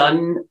I've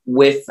done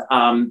with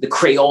the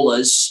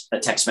Crayolas, a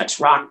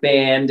Tex-Mex rock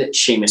band,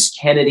 Seamus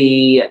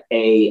Kennedy,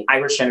 a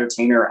Irish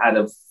entertainer out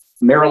of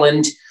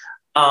Maryland,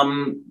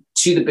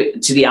 to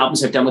the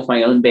albums I've done with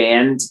my own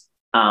band,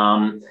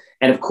 and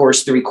of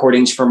course the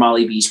recordings for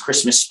Molly B's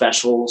Christmas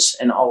specials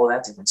and all of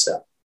that different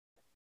stuff.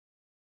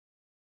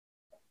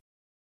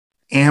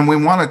 And we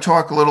want to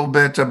talk a little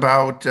bit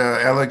about,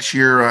 Alex,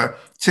 your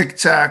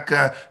TikTok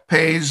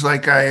page.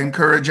 Like I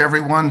encourage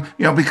everyone,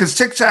 because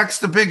TikTok's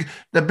the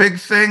big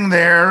thing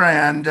there.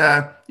 And,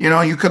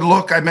 you could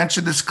look, I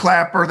mentioned this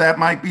clapper, that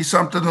might be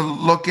something to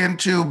look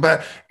into,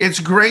 but it's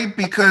great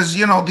because,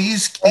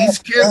 these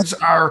kids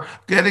are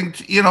getting,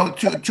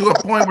 to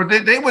a point where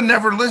they would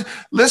never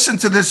listen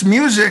to this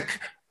music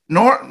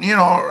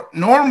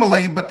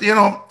normally, but,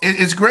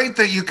 it's great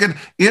that you could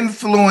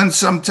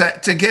influence them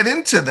to get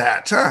into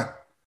that, huh?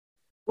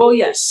 Well,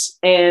 yes.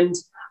 And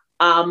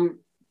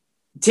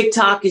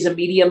TikTok is a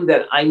medium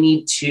that I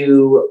need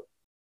to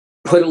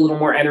put a little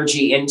more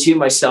energy into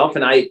myself.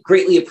 And I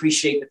greatly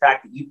appreciate the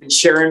fact that you've been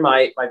sharing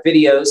my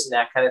videos and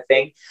that kind of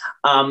thing.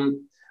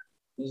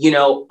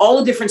 All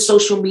the different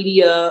social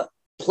media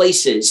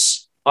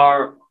places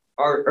are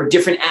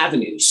different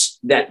avenues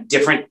that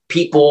different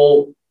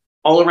people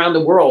all around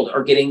the world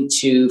are getting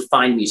to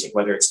find music,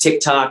 whether it's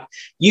TikTok,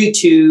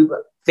 YouTube,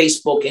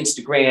 Facebook,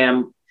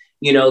 Instagram.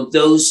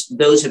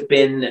 Those have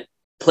been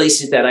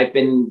places that I've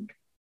been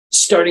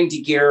starting to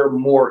gear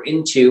more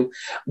into.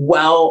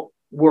 While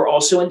we're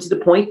also into the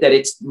point that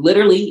it's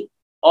literally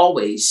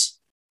always,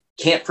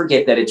 can't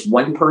forget that it's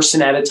one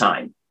person at a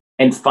time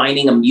and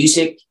finding a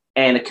music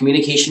and a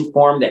communication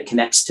form that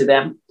connects to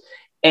them.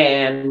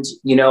 And,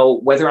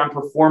 whether I'm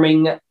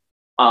performing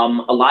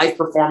a live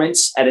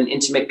performance at an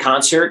intimate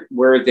concert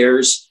where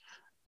there's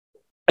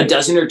a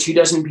dozen or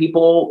 24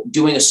 people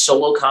doing a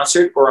solo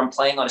concert, or I'm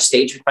playing on a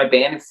stage with my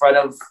band in front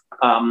of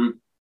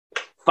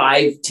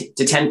 5,000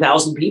 to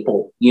 10,000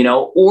 people,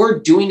 or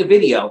doing a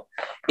video.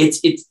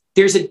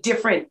 There's a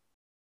different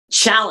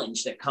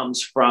challenge that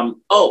comes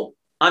from,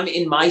 I'm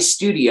in my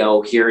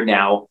studio here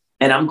now,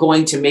 and I'm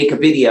going to make a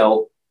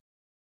video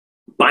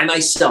by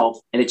myself,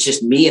 and it's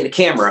just me and the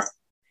camera.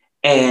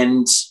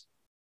 And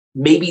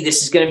maybe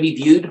this is going to be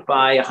viewed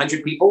by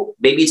 100 people.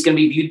 Maybe it's going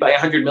to be viewed by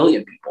 100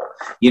 million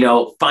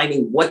people,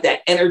 finding what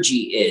that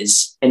energy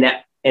is and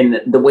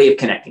the way of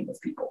connecting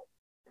with people.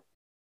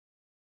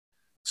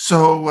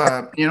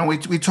 So,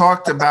 we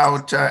talked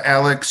about,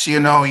 Alex,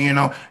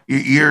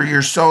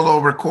 your solo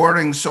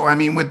recordings. So, I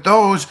mean, with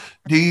those,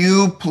 do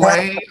you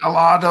play a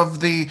lot of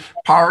the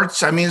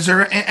parts? I mean, is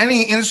there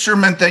any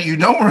instrument that you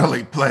don't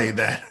really play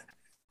that?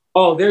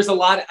 Oh, there's a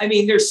lot. I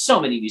mean, there's so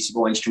many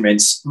musical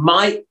instruments.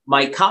 My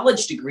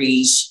college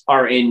degrees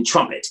are in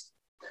trumpet.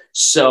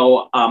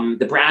 So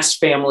the brass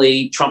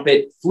family,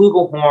 trumpet,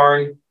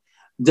 flugelhorn,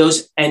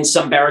 those, and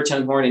some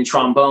baritone horn and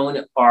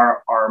trombone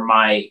are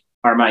my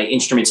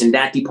instruments in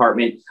that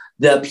department.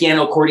 The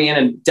piano, accordion,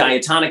 and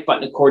diatonic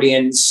button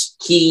accordions,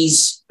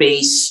 keys,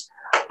 bass.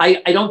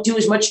 I don't do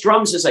as much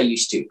drums as I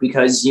used to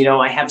because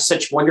I have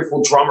such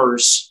wonderful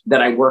drummers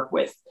that I work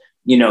with.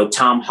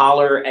 Tom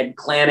Holler, Ed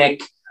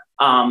Klanick,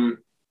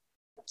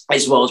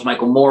 as well as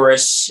Michael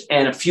Morris,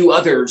 and a few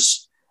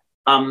others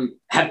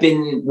have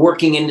been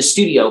working in the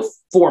studio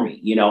for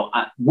me.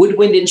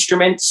 Woodwind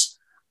instruments,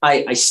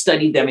 I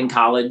studied them in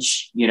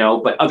college,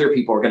 but other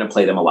people are going to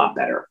play them a lot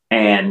better.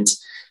 And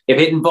if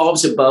it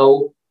involves a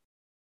bow,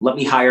 let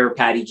me hire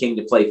Patty King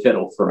to play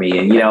fiddle for me,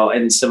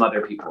 and some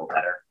other people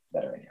that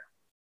are in here.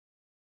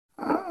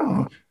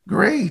 Oh,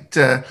 great.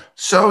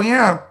 So,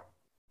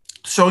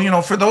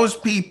 for those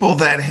people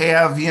that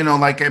have,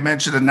 like I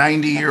mentioned, a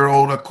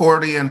 90-year-old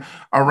accordion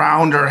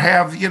around or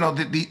have,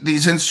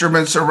 these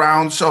instruments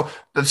around. So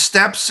the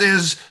steps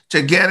is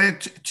to get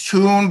it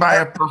tuned by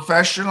a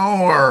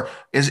professional, or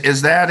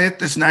is that it,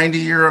 this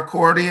 90-year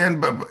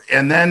accordion,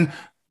 and then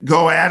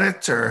go at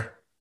it, or?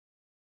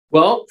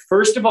 Well,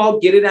 first of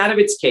all, get it out of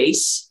its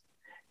case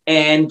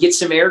and get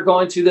some air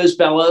going through those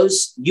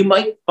bellows. You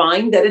might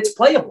find that it's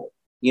playable.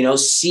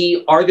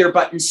 See, are there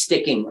buttons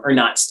sticking or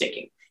not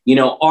sticking?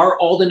 Are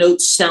all the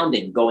notes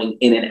sounding going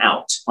in and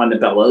out on the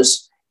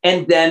bellows?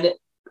 And then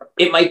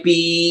it might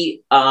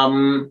be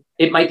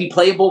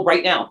playable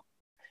right now.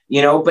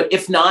 But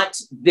if not,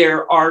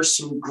 there are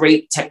some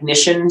great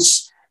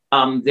technicians.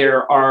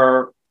 There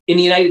are in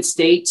the United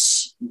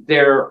States,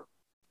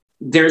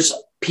 there's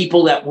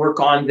people that work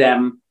on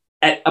them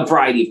at a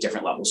variety of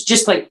different levels,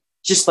 just like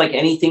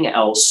anything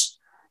else.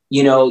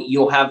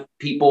 You'll have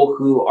people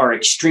who are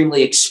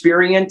extremely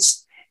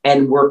experienced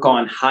and work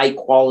on high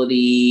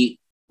quality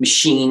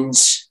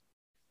machines,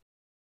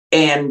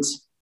 and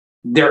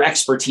their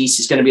expertise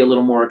is going to be a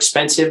little more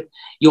expensive.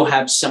 You'll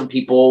have some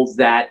people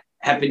that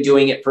have been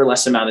doing it for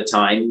less amount of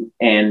time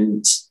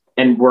and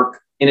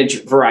work in a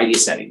variety of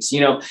settings.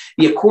 The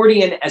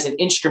accordion as an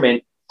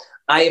instrument,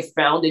 I have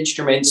found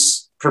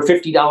instruments for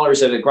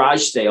 $50 at a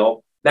garage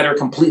sale that are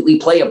completely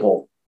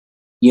playable,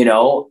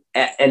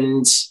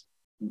 and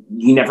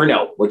you never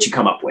know what you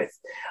come up with.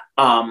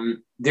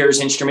 There's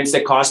instruments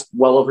that cost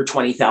well over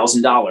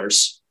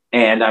 $20,000.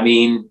 And I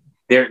mean,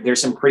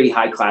 there's some pretty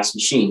high class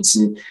machines,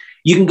 and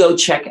you can go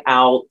check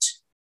out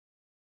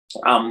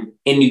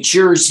in New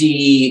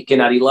Jersey.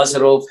 Gennady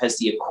Lazarov has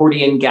the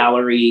Accordion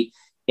Gallery.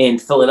 In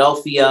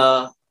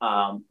Philadelphia,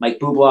 Mike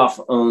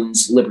Bubloff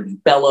owns Liberty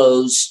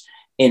Bellows.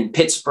 In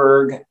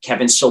Pittsburgh,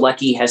 Kevin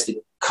Solecki has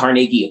the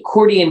Carnegie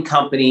Accordion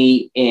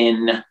Company.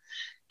 In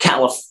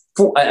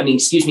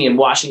in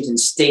Washington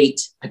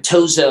State,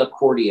 Petosa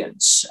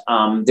Accordions.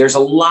 There's a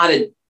lot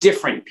of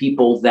different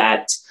people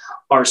that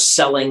are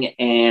selling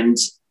and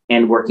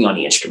working on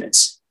the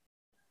instruments.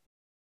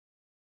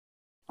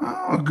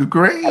 Oh,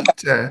 great.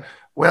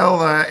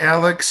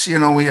 Alex,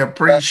 we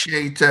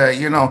appreciate,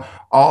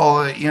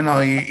 all,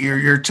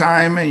 your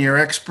time and your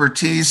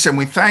expertise, and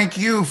we thank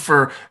you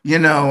for,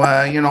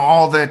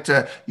 all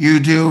that you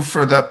do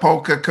for the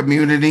polka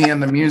community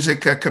and the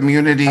music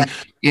community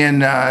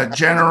in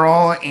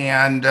general.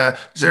 And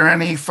is there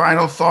any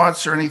final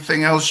thoughts or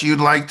anything else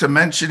you'd like to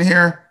mention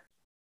here?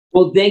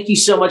 Well, thank you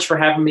so much for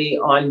having me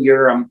on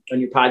your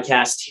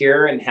podcast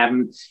here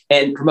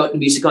and promoting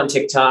music on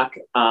TikTok.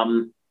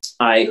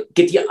 I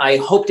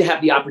hope to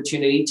have the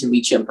opportunity to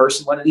meet you in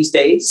person one of these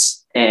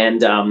days.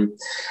 And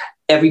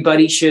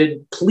everybody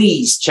should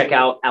please check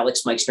out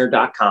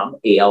alexmeixner.com,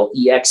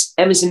 ALEX,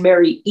 M as in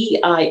Mary,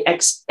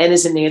 EIX, N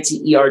as in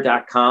Nancy,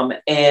 ER.com,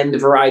 and the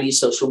variety of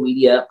social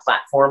media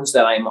platforms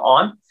that I'm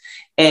on,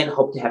 and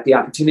hope to have the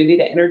opportunity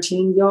to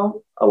entertain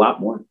y'all a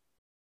lot more.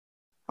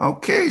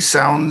 Okay,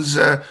 sounds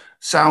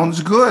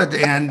good.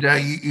 And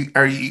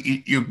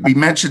we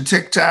mentioned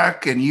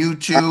TikTok and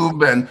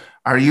YouTube, and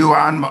are you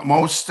on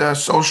most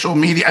social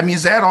media? I mean,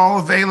 is that all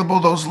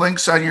available? Those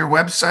links on your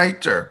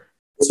website, or?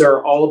 Those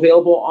are all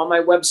available on my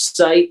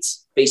website.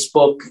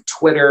 Facebook,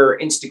 Twitter,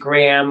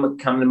 Instagram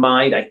come to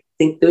mind. I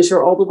think those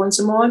are all the ones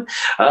I'm on.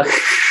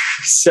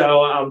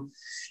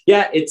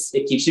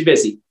 It keeps you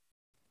busy.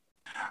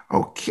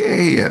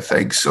 Okay,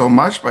 thanks so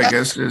much. My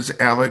guest is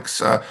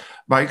Alex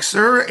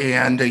Meixner,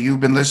 and you've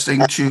been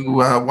listening to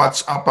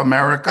What's Up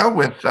America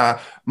with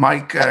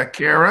Mike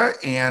Cara,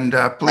 and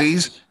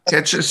please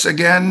catch us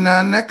again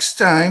next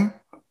time.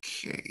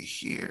 Okay,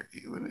 here.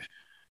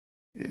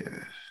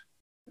 Yeah.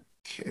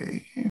 Okay.